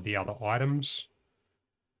all of the other items,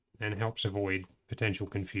 and helps avoid potential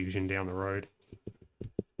confusion down the road.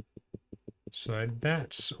 So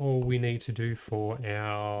that's all we need to do for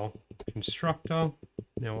our constructor.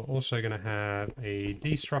 Now we're also going to have a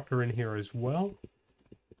destructor in here as well.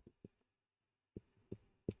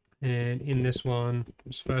 And in this one,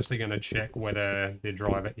 it's firstly going to check whether the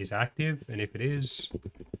driver is active, and if it is,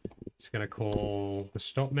 it's going to call the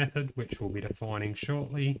stop method, which we'll be defining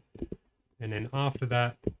shortly. And then after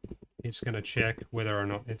that, it's going to check whether or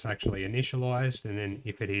not it's actually initialized, and then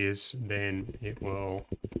if it is, then it will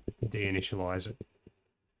deinitialize it.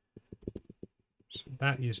 So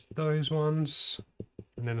that is those ones.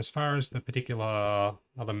 And then as far as the particular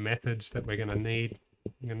other methods that we're going to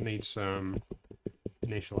need some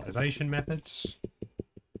initialization methods,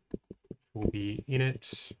 which will be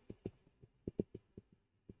init,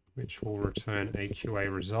 which will return a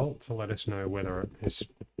QA result to let us know whether it has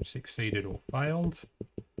succeeded or failed.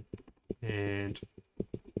 And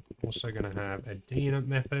also going to have a dinit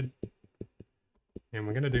method, and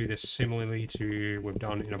we're going to do this similarly to we've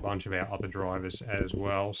done in a bunch of our other drivers as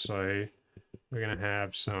well. So we're going to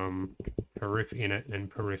have some periphinit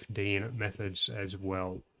and perifdinit methods as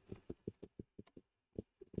well,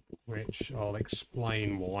 which I'll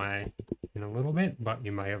explain why in a little bit, but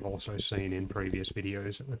you may have also seen in previous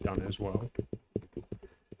videos that we've done as well.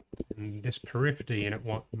 And this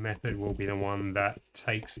perifdinit method will be the one that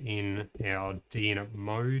takes in our dinit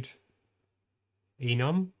mode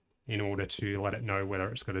enum in order to let it know whether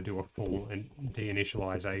it's going to do a full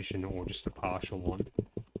deinitialization or just a partial one.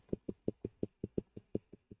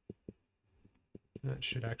 That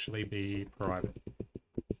should actually be private,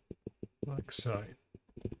 like so.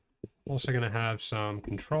 Also going to have some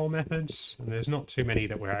control methods, and there's not too many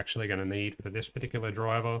that we're actually going to need for this particular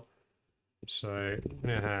driver. So we're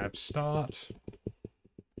going to have start,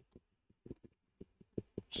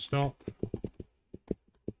 stop,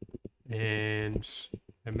 and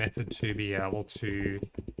a method to be able to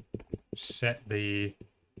set the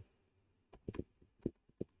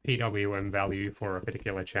PWM value for a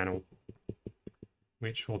particular channel,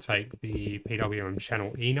 which will take the PWM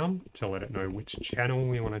channel enum to let it know which channel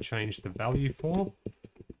we want to change the value for,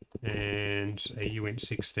 and a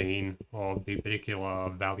uint16 of the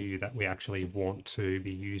particular value that we actually want to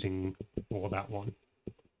be using for that one.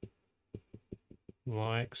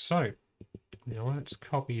 Like so. Now let's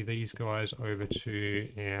copy these guys over to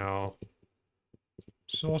our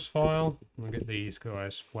source file. We'll get these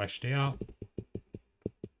guys fleshed out.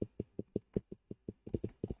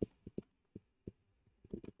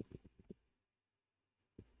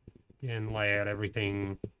 And lay out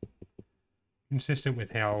everything consistent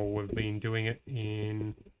with how we've been doing it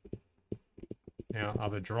in our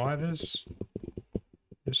other drivers,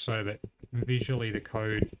 just so that visually the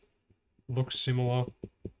code looks similar,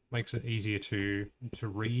 makes it easier to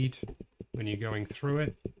read when you're going through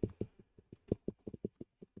it.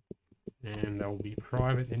 And there will be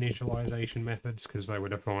private initialization methods because they were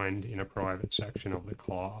defined in a private section of the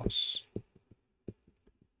class.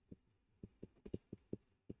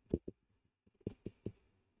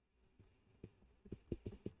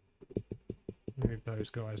 Move those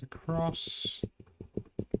guys across.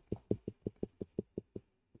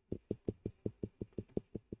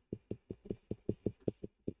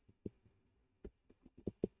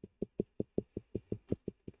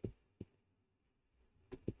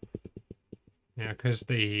 Now, because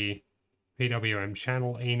the PWM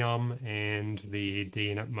channel enum and the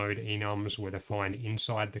DINIT mode enums were defined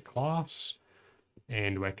inside the class,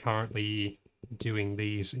 and we're currently doing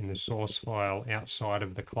these in the source file outside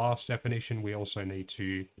of the class definition, we also need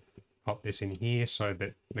to pop this in here so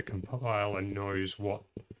that the compiler knows what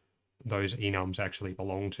those enums actually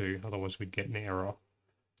belong to, otherwise we'd get an error,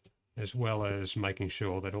 as well as making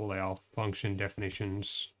sure that all our function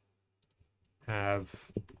definitions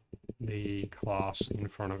have the class in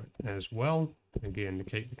front of it as well, again to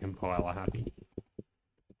keep the compiler happy.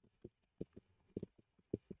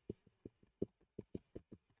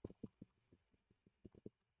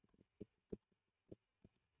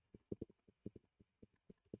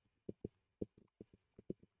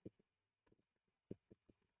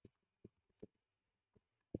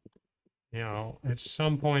 Now, at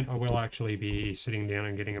some point I will actually be sitting down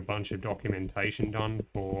and getting a bunch of documentation done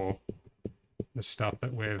for the stuff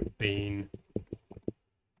that we've been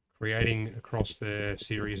creating across the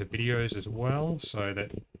series of videos as well, so that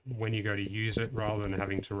when you go to use it, rather than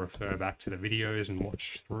having to refer back to the videos and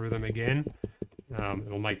watch through them again,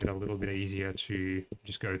 it'll make it a little bit easier to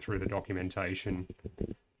just go through the documentation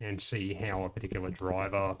and see how a particular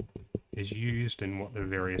driver is used and what the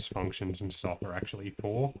various functions and stuff are actually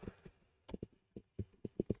for.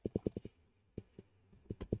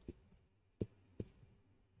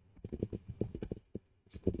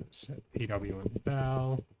 Set PWM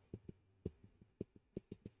val.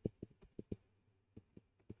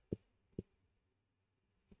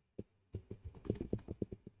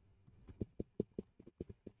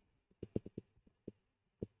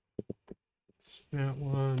 That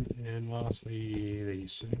one, and lastly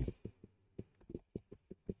these two.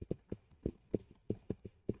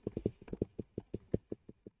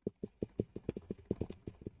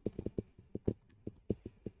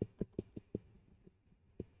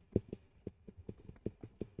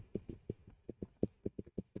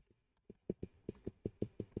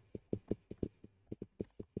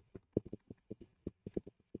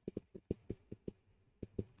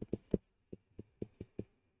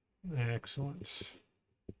 Excellent.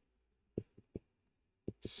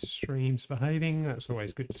 Streams behaving, that's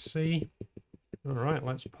always good to see. All right,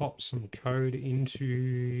 let's pop some code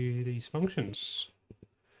into these functions.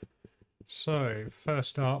 So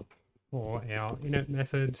first up, for our init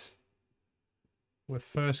method, we're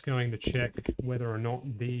first going to check whether or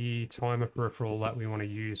not the timer peripheral that we want to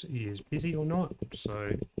use is busy or not.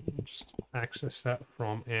 So just access that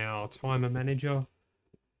from our timer manager.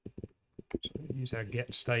 So use our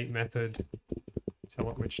get state method, tell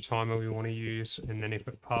it which timer we want to use, and then if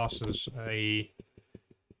it passes a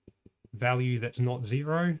value that's not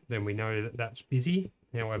 0, then we know that that's busy.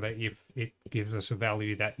 However, if it gives us a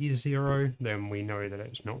value that is 0, then we know that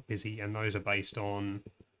it's not busy, and those are based on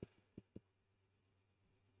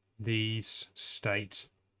these state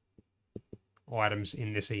items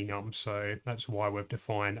in this enum. So that's why we've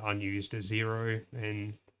defined unused as 0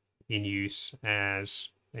 and in use as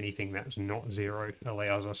anything that's not 0.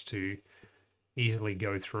 Allows us to easily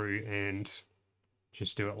go through and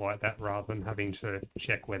just do it like that rather than having to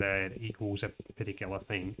check whether it equals a particular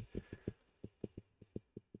thing.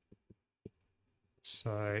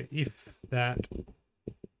 So if that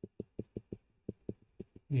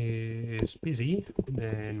is busy,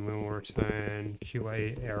 then we'll return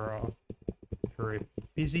QA error perif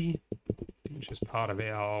busy, which is part of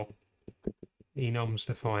our enums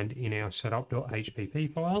defined in our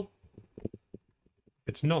setup.hpp file. If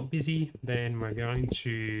it's not busy, then we're going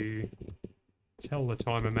to tell the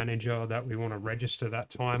timer manager that we want to register that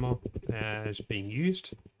timer as being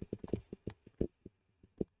used.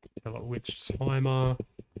 Tell it which timer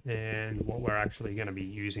and what we're actually going to be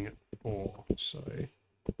using it for. So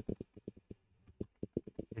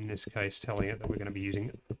in this case, telling it that we're going to be using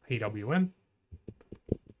it for PWM.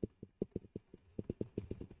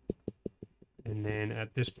 And then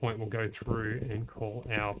at this point, we'll go through and call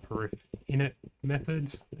our perif init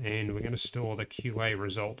method, and we're going to store the QA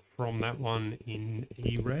result from that one in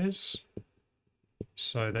eres,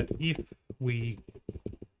 so that if we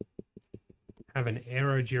have an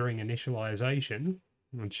error during initialization,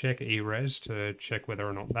 we'll check ERES to check whether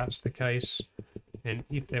or not that's the case. And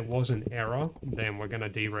if there was an error, then we're going to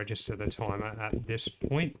deregister the timer at this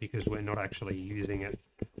point because we're not actually using it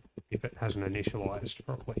if it hasn't initialized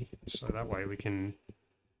properly. So that way we can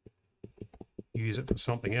use it for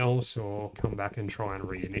something else or come back and try and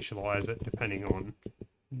reinitialize it depending on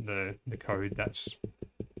the code that's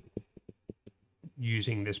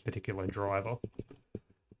using this particular driver.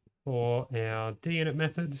 For our deinit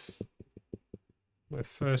methods, we're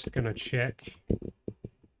first going to check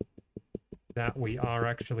that we are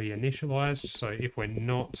actually initialized. So if we're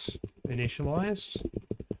not initialized,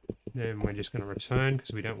 then we're just going to return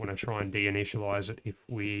because we don't want to try and deinitialize it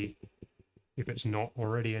if it's not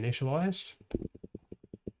already initialized.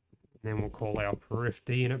 Then we'll call our perif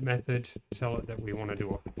deinit method, tell it that we want to do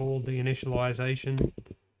a full deinitialization,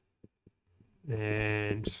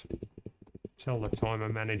 and tell the timer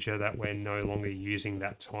manager that we're no longer using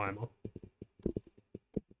that timer.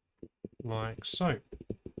 Like so.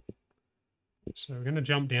 So we're going to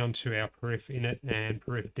jump down to our perif init and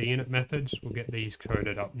perif deinit methods. We'll get these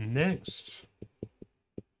coded up next.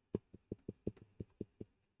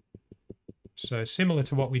 So similar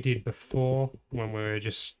to what we did before when we were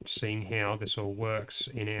just seeing how this all works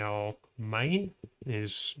in our main,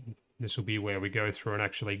 is this will be where we go through and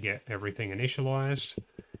actually get everything initialized.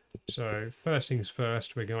 So first things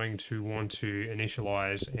first, we're going to want to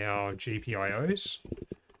initialize our GPIOs.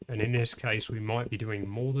 And in this case, we might be doing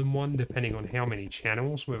more than one, depending on how many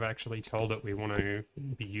channels we've actually told it we want to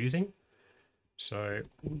be using. So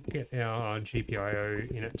we'll get our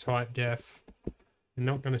GPIO init type def. We're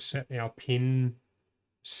not going to set our pin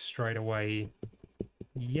straight away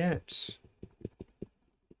yet.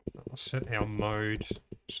 I'll set our mode.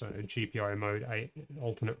 So GPIO mode 8,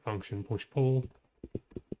 alternate function push pull.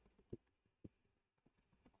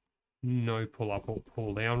 No pull up or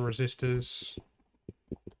pull down resistors.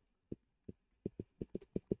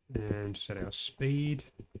 And set our speed.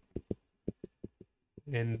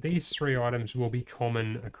 And these three items will be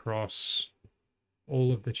common across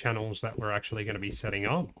all of the channels that we're actually going to be setting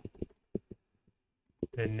up.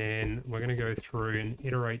 And then we're going to go through and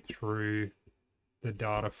iterate through the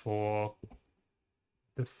data for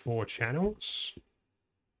the 4 channels.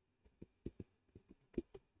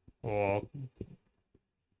 Or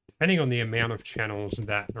depending on the amount of channels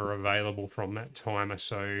that are available from that timer.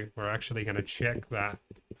 So we're actually going to check that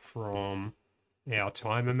from our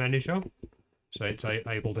timer manager. So it's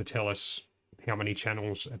able to tell us how many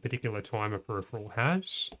channels a particular timer peripheral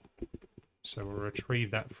has. So we'll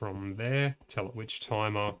retrieve that from there, tell it which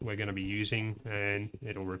timer we're going to be using, and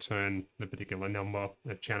it'll return the particular number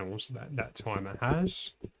of channels that that timer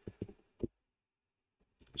has.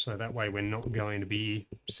 So that way we're not going to be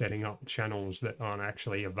setting up channels that aren't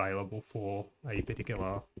actually available for a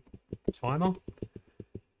particular timer.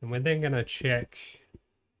 And we're then going to check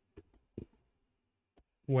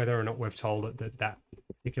whether or not we've told it that that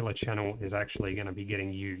particular channel is actually going to be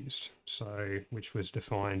getting used. So, which was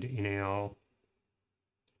defined in our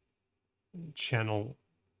channel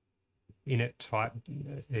init type,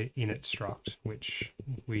 init struct, which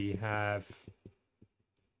we have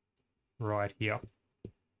right here.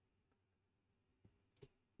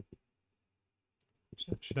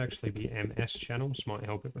 So it should actually be MS channels, might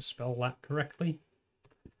help if I spell that correctly.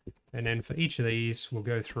 And then for each of these, we'll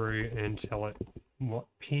go through and tell it what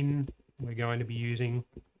pin we're going to be using,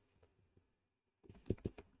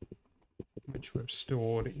 which we've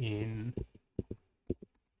stored in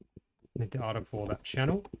the data for that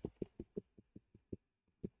channel,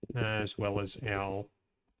 as well as our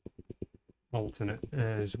alternate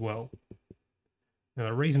as well. Now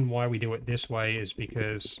the reason why we do it this way is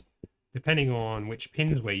because depending on which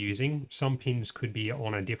pins we're using, some pins could be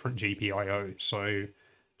on a different GPIO. So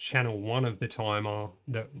channel 1 of the timer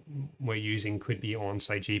that we're using could be on,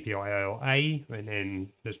 say, GPIO A, and then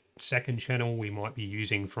the second channel we might be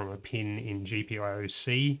using from a pin in GPIO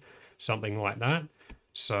C, something like that.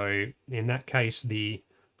 So in that case, the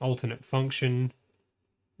alternate function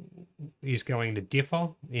is going to differ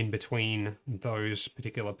in between those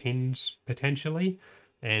particular pins potentially,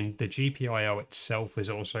 and the GPIO itself is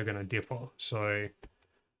also going to differ. So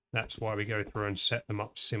that's why we go through and set them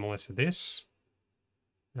up similar to this.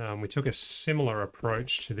 We took a similar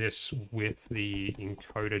approach to this with the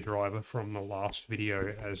encoder driver from the last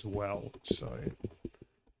video as well. So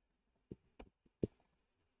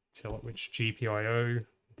tell it which GPIO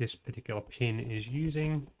this particular pin is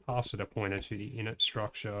using, pass it a pointer to the init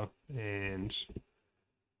structure, and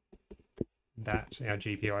that's our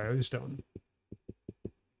GPIO's done.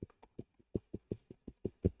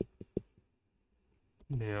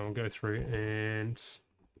 Now we'll go through and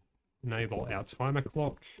enable our timer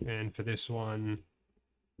clock, and for this one,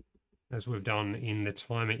 as we've done in the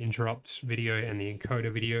timer interrupt video and the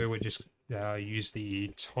encoder video, we just use the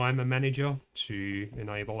timer manager to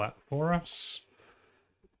enable that for us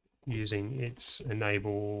using its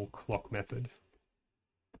enable clock method.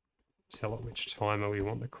 Tell it which timer we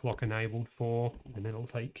want the clock enabled for, and it'll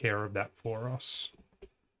take care of that for us.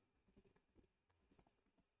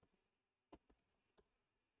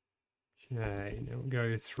 Okay, now we'll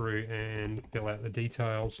go through and fill out the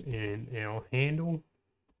details in our handle.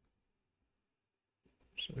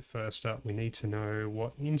 So first up, we need to know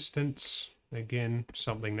what instance. Again,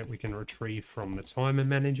 something that we can retrieve from the timer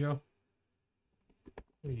manager.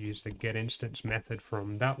 We use the get instance method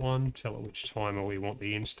from that one, tell it which timer we want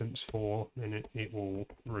the instance for, and it will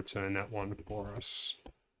return that one for us.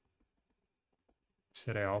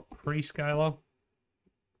 Set our prescaler,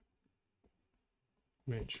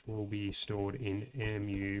 which will be stored in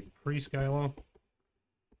mu prescaler.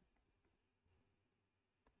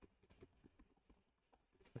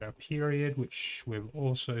 Set our period, which we've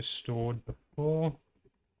also stored before.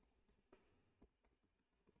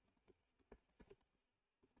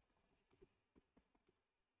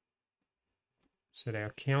 Set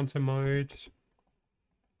our counter mode.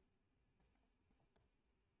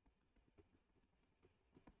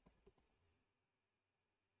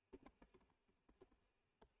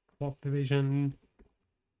 Clock division.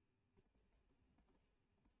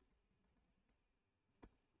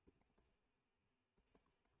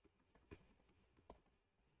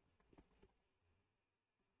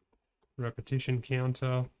 Repetition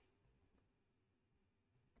counter.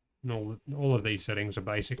 And all of these settings are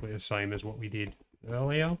basically the same as what we did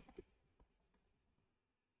earlier.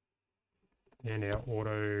 And our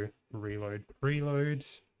auto reload preload,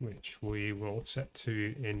 which we will set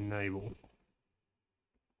to enable.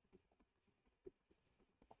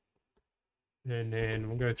 And then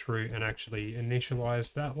we'll go through and actually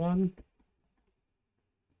initialize that one.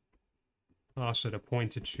 Pass it a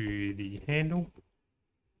pointer to the handle.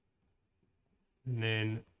 And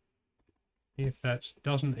then if that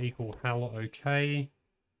doesn't equal hello OK,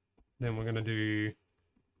 then we're going to do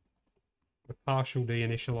a partial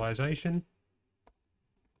deinitialization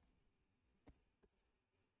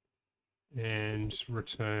and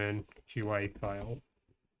return QA fail.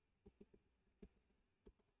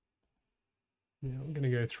 Now I'm going to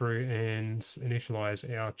go through and initialize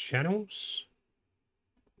our channels.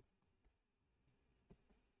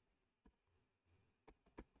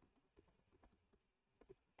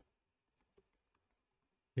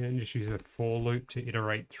 And just use a for loop to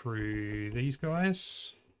iterate through these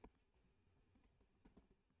guys.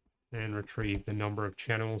 And retrieve the number of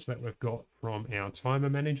channels that we've got from our timer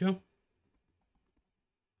manager.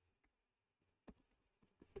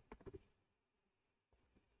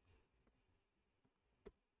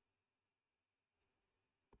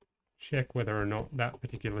 Check whether or not that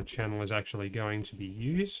particular channel is actually going to be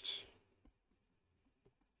used.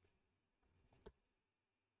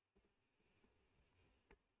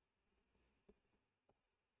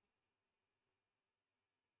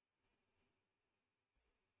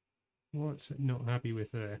 What's it not happy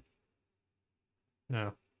with there?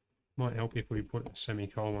 Ah, might help if we put a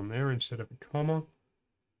semicolon there instead of a comma.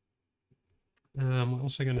 We're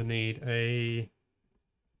also going to need a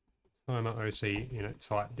timer OC init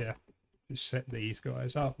type def to set these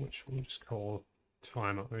guys up, which we'll just call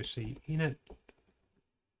timer OC init.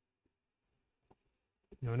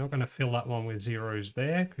 Now we're not going to fill that one with zeros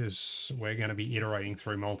there because we're going to be iterating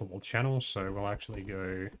through multiple channels, so we'll actually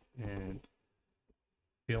go and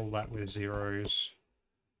fill that with zeros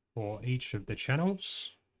for each of the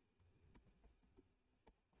channels.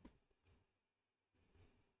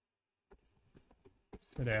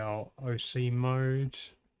 Set our OC mode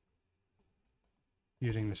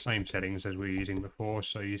using the same settings as we were using before,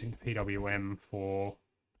 so using PWM for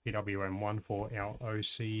PWM1 for our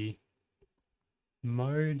OC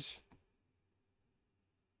mode.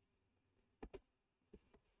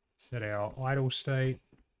 Set our idle state.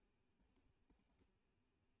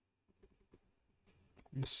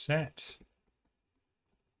 Set.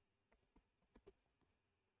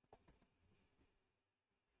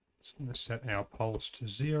 Just going to set our pulse to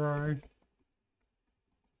 0.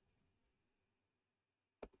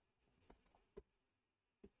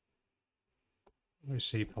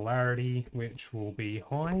 OC polarity, which will be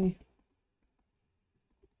high.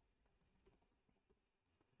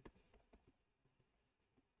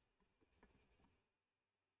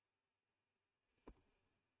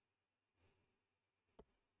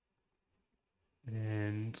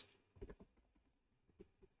 And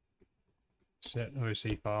set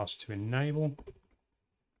OC fast to enable,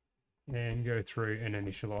 and go through and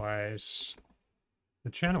initialize the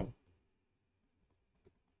channel.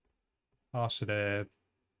 Pass it a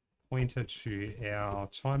pointer to our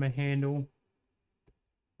timer handle.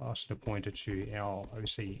 Pass it a pointer to our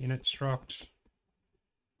OC init struct.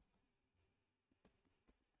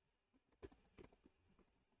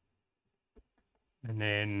 And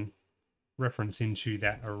then reference into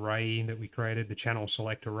that array that we created, the channel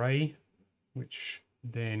select array, which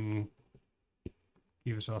then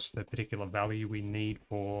gives us the particular value we need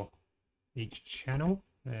for each channel,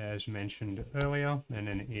 as mentioned earlier. And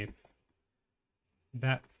then if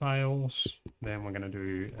that fails, then we're going to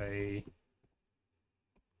do a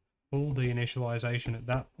full deinitialization at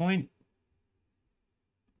that point.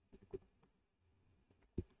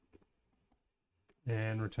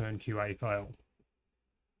 And return QA fail.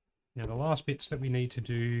 Now the last bits that we need to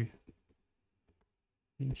do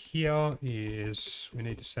in here is we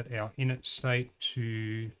need to set our init state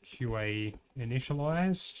to QA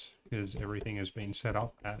initialized, because everything has been set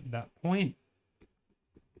up at that point.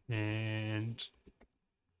 And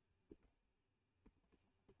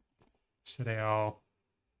set our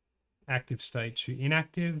active state to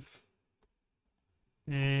inactive.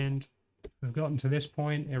 And we've gotten to this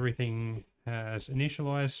point, everything has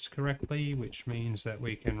initialized correctly, which means that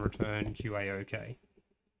we can return QA OK.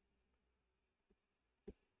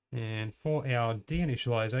 And for our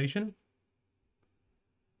deinitialization,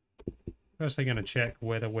 first they're going to check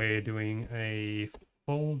whether we're doing a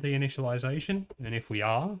full deinitialization, and if we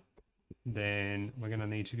are, then we're going to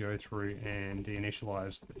need to go through and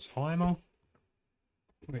deinitialize the timer,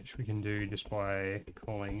 which we can do just by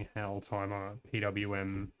calling HAL timer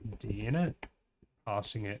PWM dinit,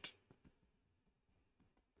 passing it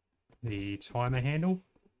the timer handle,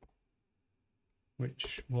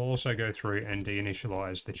 which will also go through and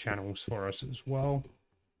deinitialize the channels for us as well.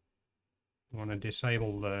 We want to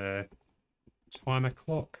disable the timer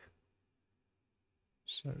clock,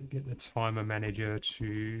 so get the timer manager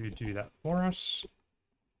to do that for us.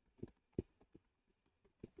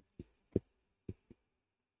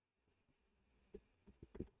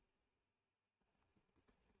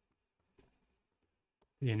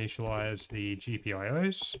 Deinitialize the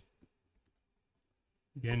GPIOs.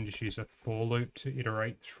 Again, just use a for loop to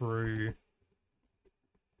iterate through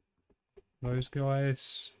those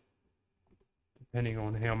guys, depending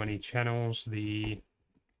on how many channels the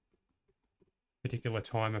particular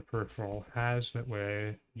timer peripheral has that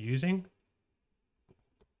we're using,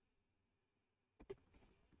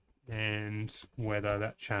 and whether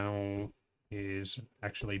that channel is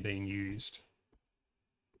actually being used.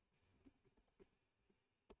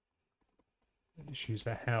 Just use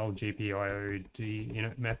the HAL GPIO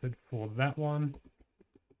dinit method for that one.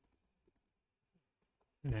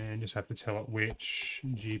 And just have to tell it which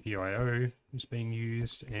GPIO is being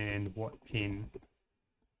used and what pin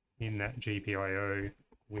in that GPIO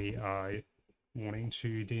we are wanting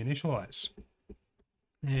to deinitialize.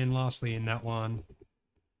 And lastly in that one,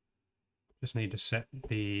 just need to set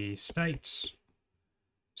the states.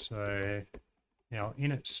 So our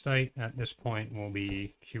init state at this point will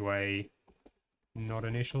be QA not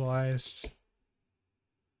initialized,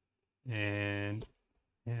 and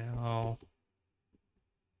our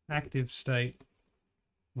active state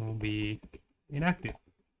will be inactive.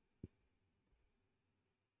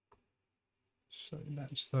 So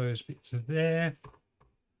that's those bits there.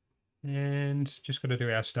 And just got to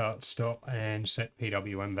do our start, stop, and set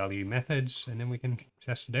PWM value methods, and then we can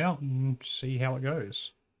test it out and see how it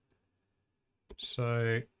goes.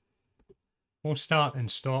 So we'll start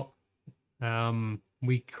and stop.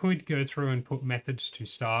 We could go through and put methods to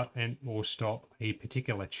start and or stop a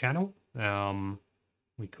particular channel.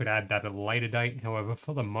 We could add that at a later date. However,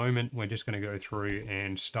 for the moment, we're just going to go through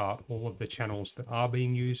and start all of the channels that are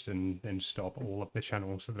being used and then stop all of the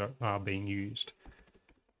channels that are being used.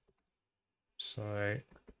 So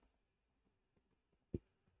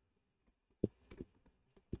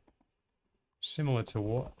similar to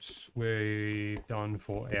what we've done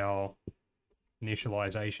for our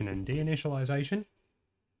initialization and deinitialization,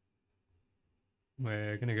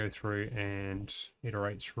 we're going to go through and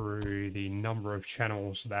iterate through the number of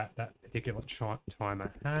channels that that particular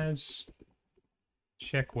timer has,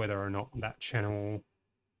 check whether or not that channel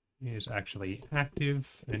is actually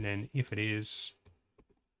active, and then if it is,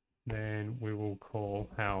 then we will call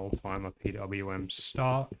HAL timer PWM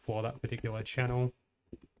start for that particular channel.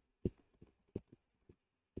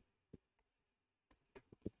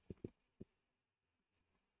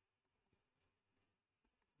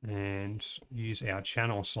 And use our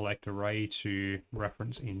channel select array to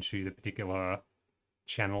reference into the particular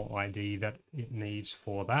channel ID that it needs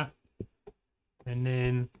for that. And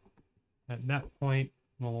then at that point,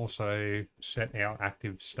 we'll also set our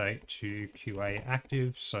active state to QA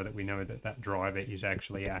active so that we know that that driver is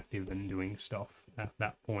actually active and doing stuff at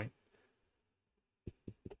that point.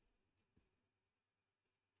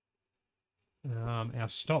 Our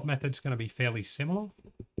stop method's going to be fairly similar.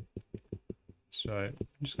 So I'm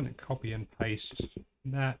just going to copy and paste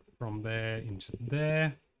that from there into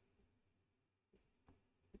there.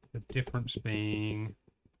 The difference being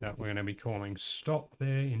that we're going to be calling stop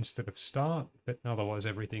there instead of start, but otherwise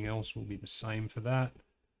everything else will be the same for that.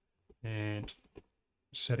 And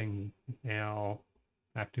setting our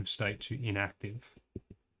active state to inactive.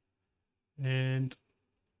 And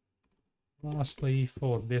lastly,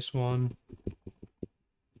 for this one,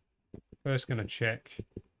 first going to check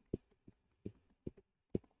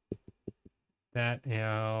that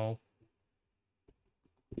our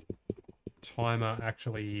timer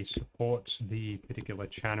actually supports the particular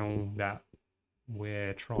channel that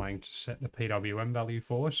we're trying to set the PWM value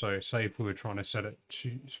for. So say if we were trying to set it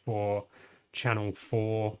for channel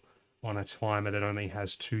 4 on a timer that only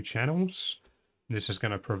has 2 channels, this is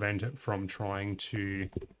going to prevent it from trying to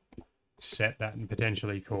set that and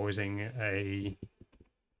potentially causing a...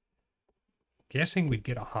 Guessing we'd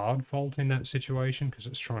get a hard fault in that situation because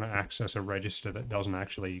it's trying to access a register that doesn't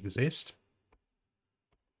actually exist.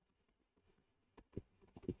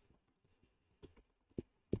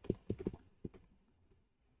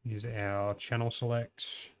 Use our channel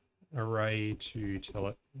select array to tell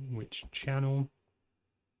it which channel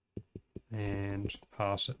and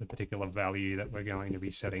pass it the particular value that we're going to be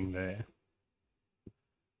setting there.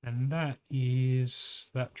 And that is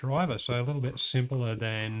that driver. So a little bit simpler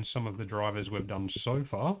than some of the drivers we've done so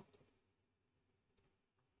far.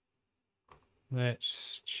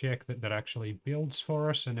 Let's check that that actually builds for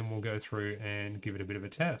us, and then we'll go through and give it a bit of a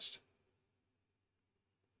test.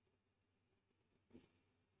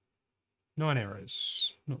 9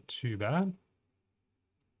 errors, not too bad.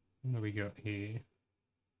 What do we got here?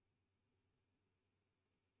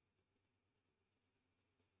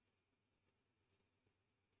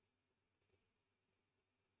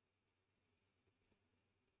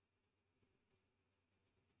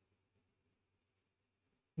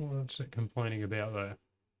 What's it complaining about there?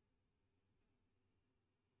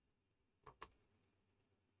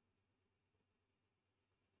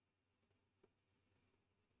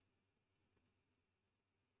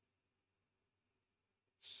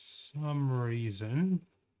 Some reason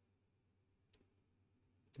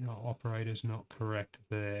our operator's not correct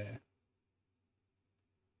there.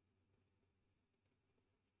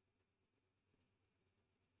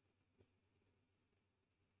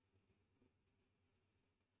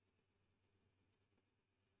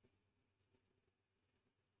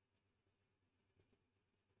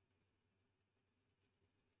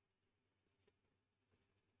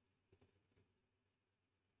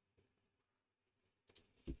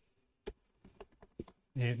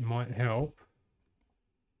 It might help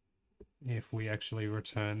if we actually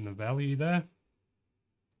return the value there.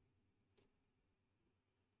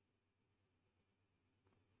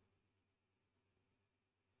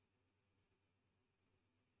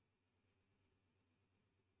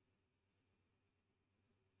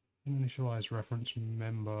 Initialize reference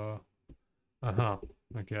member.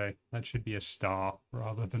 Okay, that should be a star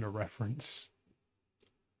rather than a reference.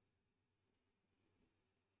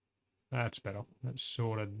 That's better. Let's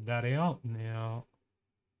sorted that out. Now,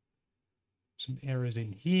 some errors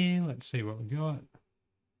in here. Let's see what we got.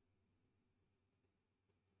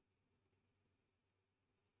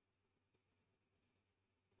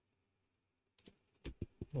 I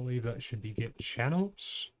believe that should be get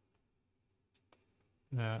channels.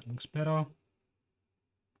 That looks better.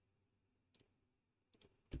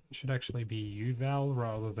 It should actually be uval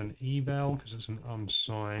rather than eval because it's an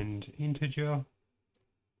unsigned integer.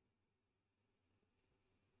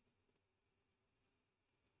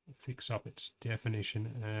 Fix up its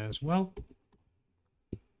definition as well.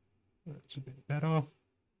 That's a bit better.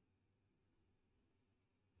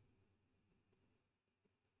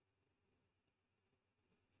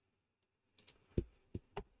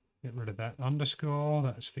 Get rid of that underscore.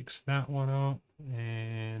 Let's fix that one up.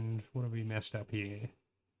 And what have we messed up here?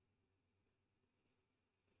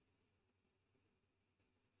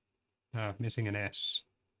 Missing an S.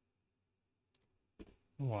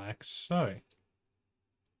 Like so.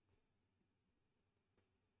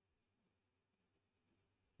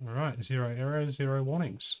 All right, 0 errors, 0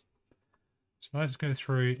 warnings. So let's go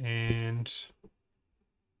through and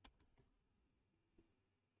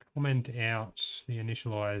comment out the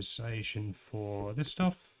initialization for this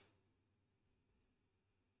stuff.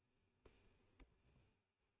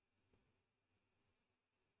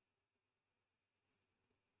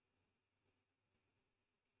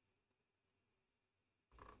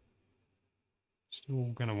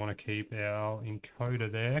 Still going to want to keep our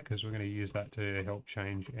encoder there because we're going to use that to help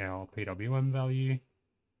change our PWM value.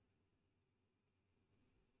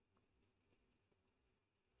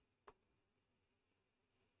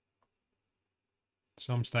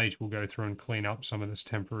 Some stage we'll go through and clean up some of this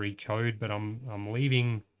temporary code, but I'm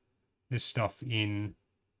leaving this stuff in.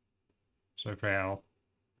 So for our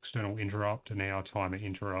external interrupt and our timer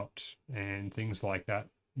interrupt and things like that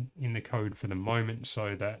in the code for the moment,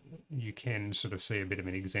 so that you can sort of see a bit of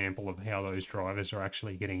an example of how those drivers are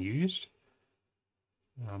actually getting used.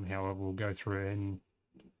 However, we'll go through and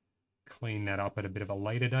clean that up at a bit of a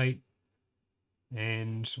later date.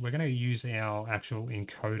 And we're going to use our actual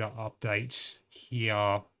encoder update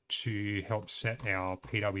here to help set our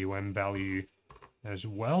PWM value as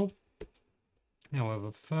well.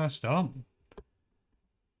 However, first up,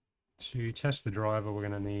 to test the driver, we're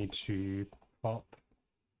going to need to pop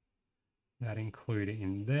that includer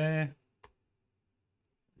in there.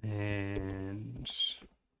 And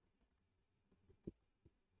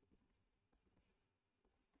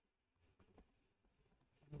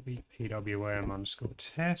it'll be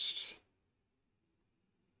PWM_test.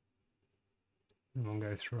 And we'll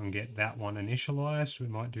go through and get that one initialized. We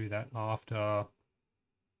might do that after our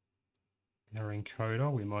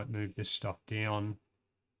encoder. We might move this stuff down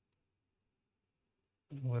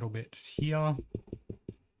a little bit here.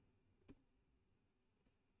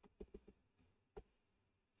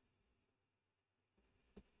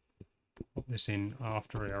 Put this in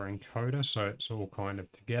after our encoder so it's all kind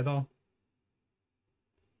of together.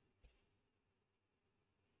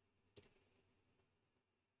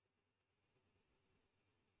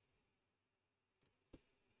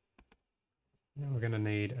 Now we're going to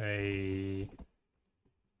need a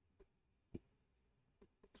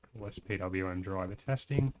less PWM driver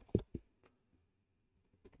testing.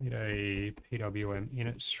 Need a PWM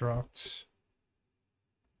init struct.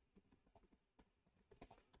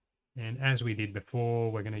 And as we did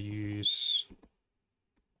before, we're going to use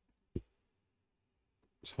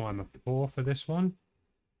timer 4 for this one.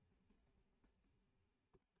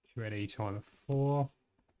 QAD timer 4.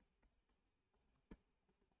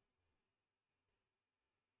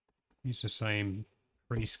 Use the same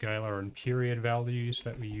prescaler and period values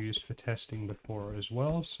that we used for testing before as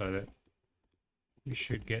well, so that you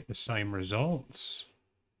should get the same results.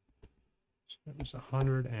 So that was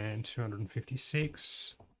 100 and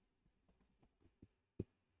 256.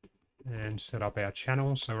 And set up our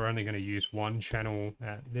channel. So we're only going to use one channel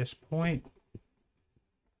at this point.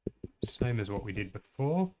 Same as what we did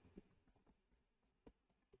before.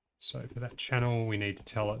 So for that channel, we need to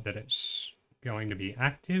tell it that it's going to be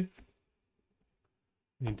active.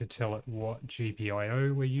 We need to tell it what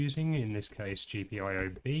GPIO we're using, in this case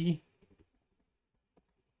GPIO-B.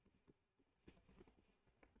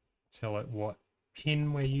 Tell it what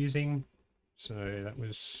pin we're using. So that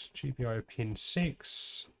was GPIO pin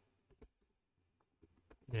 6.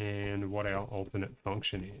 And what our alternate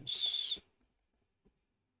function is,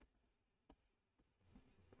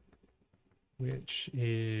 which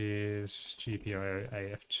is GPIO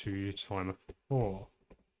AF2 timer 4.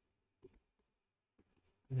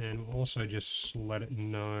 And we'll also just let it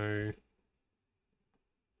know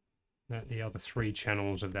that the other 3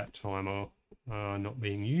 channels of that timer are not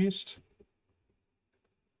being used.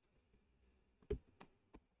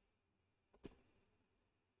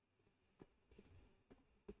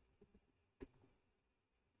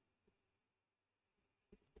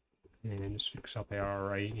 And just fix up our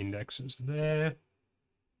array indexes there.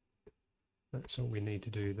 That's all we need to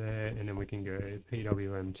do there. And then we can go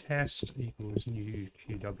PWM test equals new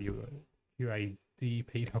QAD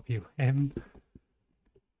PWM.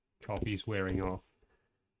 Copy's wearing off.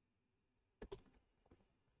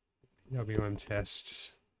 PWM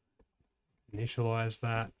test, initialize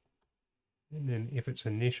that. And then if it's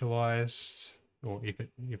initialized, or if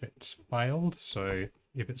it's failed, so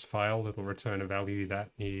if it's failed, it'll return a value that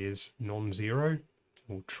is non-zero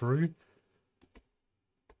or true.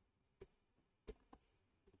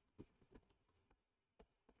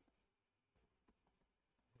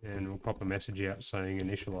 And we'll pop a message out saying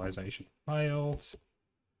initialization failed.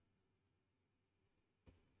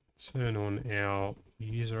 Turn on our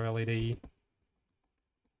user LED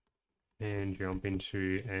and jump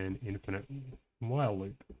into an infinite while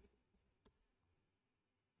loop.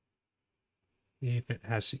 If it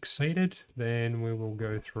has succeeded, then we will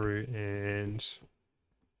go through and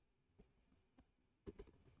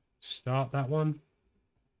start that one.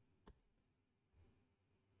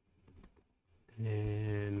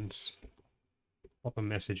 And pop a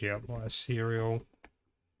message out via serial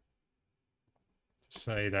to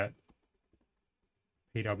say that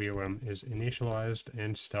PWM is initialized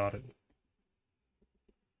and started.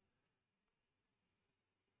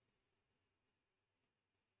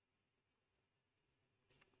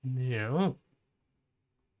 Now,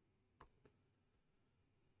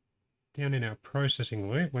 down in our processing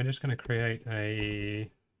loop, we're just going to create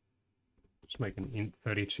let's make an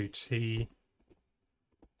int32t,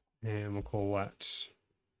 and we'll call that,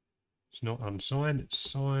 it's not unsigned, it's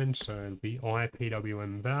signed, so it'll be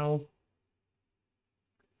IPWM val.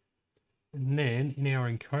 And then in our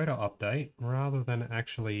encoder update, rather than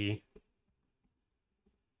actually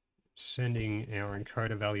sending our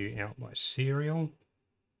encoder value out by serial,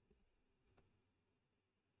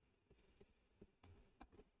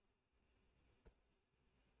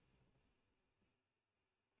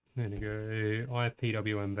 then you go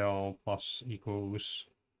IPWM val plus equals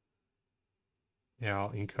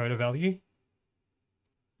our encoder value.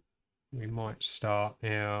 We might start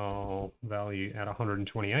our value at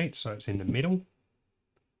 128, so it's in the middle.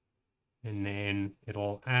 And then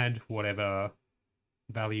it'll add whatever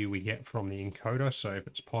value we get from the encoder. So if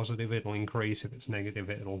it's positive, it'll increase. If it's negative,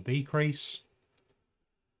 it'll decrease.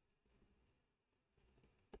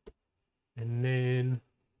 And then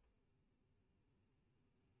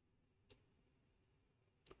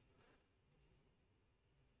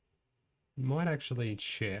we might actually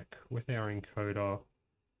check with our encoder.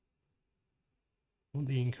 I want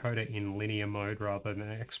the encoder in linear mode rather than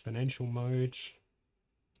exponential mode.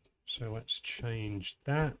 So let's change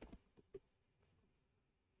that.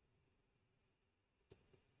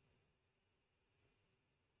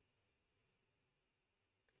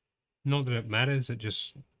 Not that it matters, it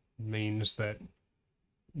just means that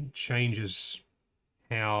it changes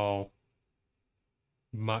how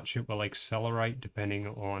much it will accelerate depending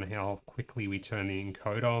on how quickly we turn the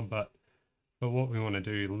encoder, but for what we want to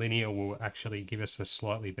do, linear will actually give us a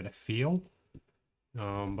slightly better feel.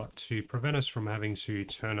 But to prevent us from having to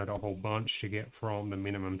turn it a whole bunch to get from the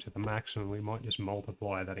minimum to the maximum, we might just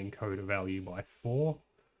multiply that encoder value by 4.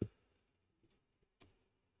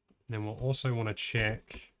 Then we'll also want to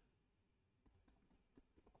check,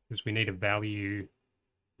 because we need a value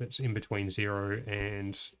that's in between 0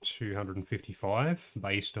 and 255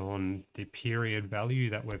 based on the period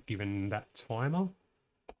value that we've given that timer.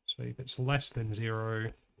 So if it's less than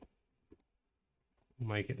 0, we'll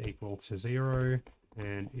make it equal to 0.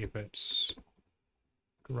 And if it's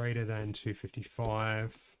greater than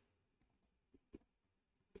 255,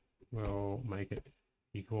 we'll make it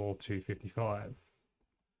equal to 55.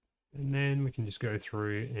 And then we can just go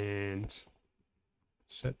through and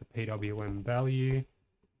set the PWM value,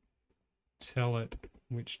 tell it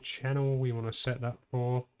which channel we want to set that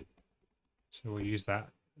for. So we'll use that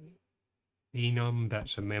enum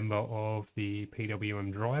that's a member of the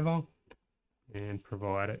PWM driver and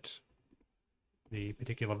provide it the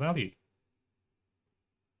particular value.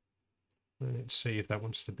 Let's see if that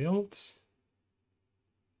wants to build.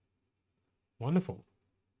 Wonderful.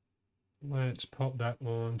 Let's pop that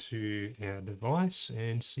onto our device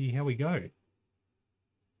and see how we go.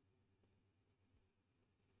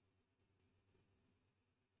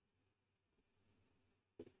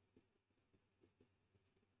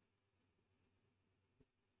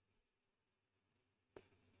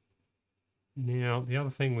 Now, the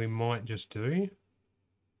other thing we might just do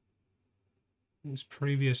is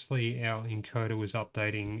previously our encoder was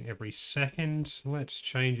updating every second. Let's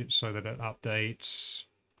change it so that it updates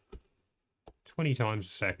 20 times a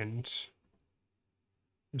second,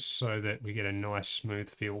 just so that we get a nice smooth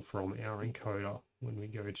feel from our encoder when we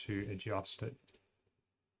go to adjust it.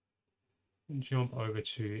 And jump over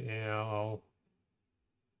to our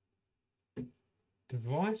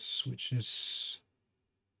device, which is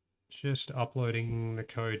just uploading the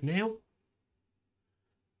code now.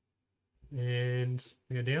 And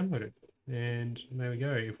we go download it. And there we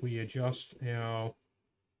go. If we adjust our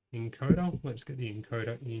encoder, let's get the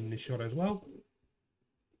encoder in the shot as well,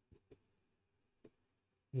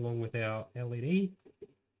 along with our LED.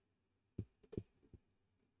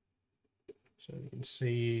 So we can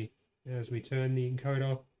see as we turn the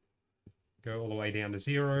encoder, go all the way down to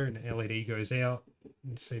 0, and the LED goes out.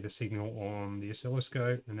 You can see the signal on the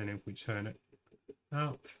oscilloscope, and then if we turn it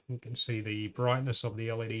up, we can see the brightness of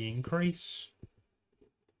the LED increase.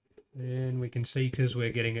 And we can see, because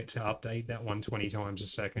we're getting it to update that 120 times a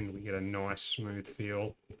second, we get a nice smooth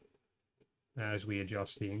feel as we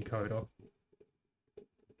adjust the encoder,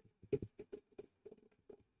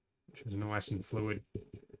 which is nice and fluid.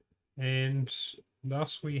 And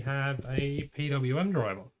thus we have a PWM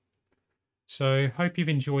driver. So hope you've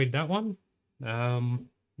enjoyed that one. That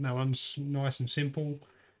one's nice and simple.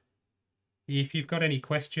 If you've got any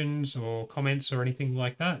questions or comments or anything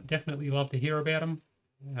like that, definitely love to hear about them.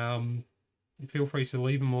 Feel free to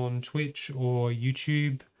leave them on Twitch or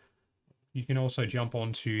YouTube. You can also jump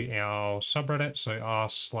onto our subreddit, so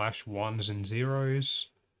r/ones and zeros,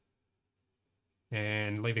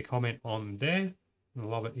 and leave a comment on there. I'd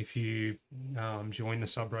love it if you join the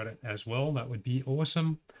subreddit as well. That would be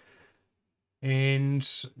awesome. And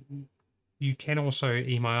you can also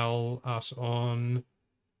email us on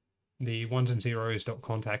the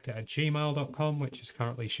onesandzeros.contact@gmail.com, which is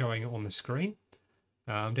currently showing on the screen.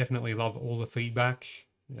 Definitely love all the feedback.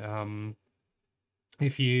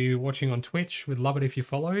 If you're watching on Twitch, we'd love it if you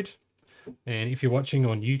followed. And if you're watching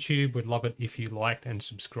on YouTube, we'd love it if you liked and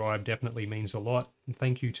subscribed. Definitely means a lot. And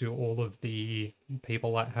thank you to all of the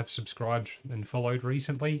people that have subscribed and followed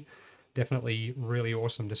recently. Definitely really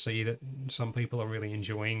awesome to see that some people are really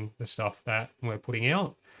enjoying the stuff that we're putting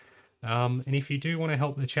out. And if you do want to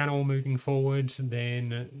help the channel moving forward,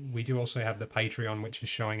 then we do also have the Patreon, which is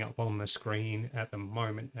showing up on the screen at the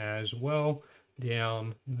moment as well,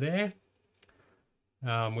 down there.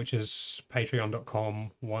 Which is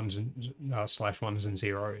patreon.com/ones and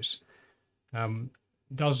zeros.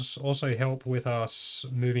 Does also help with us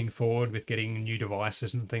moving forward with getting new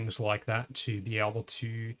devices and things like that to be able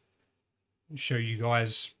to show you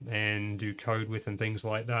guys and do code with and things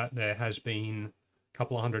like that. There has been a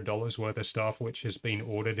couple of $100 worth of stuff which has been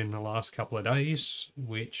ordered in the last couple of days,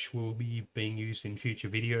 which will be being used in future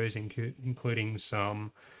videos, including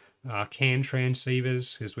some CAN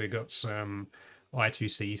transceivers, because we've got some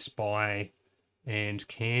I2C SPI and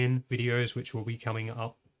CAN videos which will be coming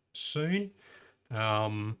up soon.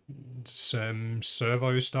 Some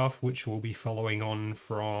servo stuff which will be following on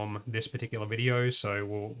from this particular video, so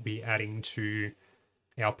we'll be adding to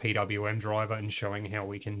our PWM driver and showing how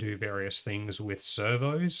we can do various things with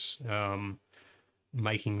servos,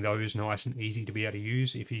 making those nice and easy to be able to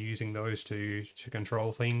use if you're using those to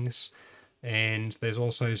control things. And there's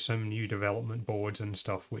also some new development boards and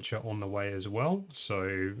stuff which are on the way as well.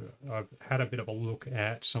 So I've had a bit of a look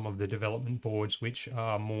at some of the development boards which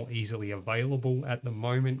are more easily available at the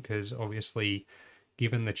moment, because obviously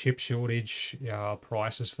given the chip shortage,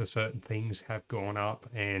 prices for certain things have gone up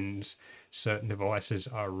and certain devices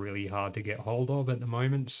are really hard to get hold of at the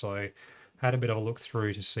moment. So had a bit of a look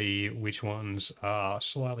through to see which ones are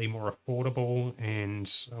slightly more affordable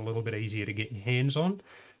and a little bit easier to get your hands on.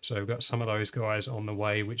 So we've got some of those guys on the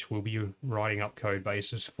way, which we'll be writing up code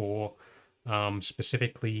bases for,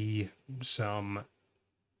 specifically some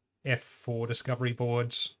F4 discovery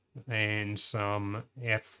boards and some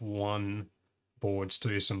F1 boards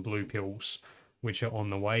to some blue pills, which are on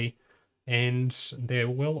the way. And there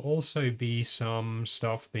will also be some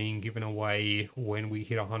stuff being given away when we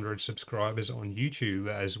hit 100 subscribers on YouTube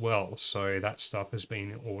as well. So that stuff has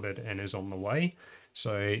been ordered and is on the way.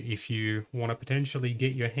 So if you want to potentially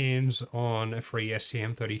get your hands on a free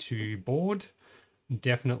STM32 board,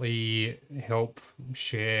 definitely help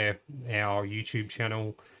share our YouTube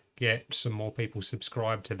channel, get some more people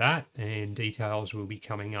subscribed to that, and details will be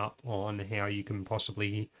coming up on how you can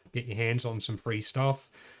possibly get your hands on some free stuff.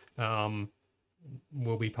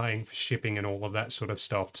 We'll be paying for shipping and all of that sort of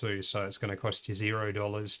stuff too, so it's going to cost you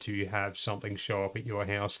 $0 to have something show up at your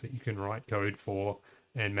house that you can write code for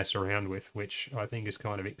and mess around with, which I think is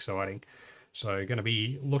kind of exciting. So going to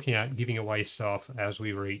be looking at giving away stuff as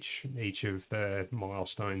we reach each of the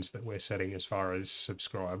milestones that we're setting as far as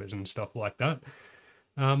subscribers and stuff like that.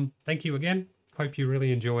 Thank you again. Hope you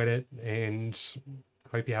really enjoyed it, and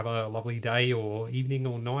hope you have a lovely day or evening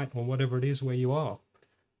or night or whatever it is where you are.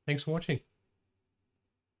 Thanks for watching.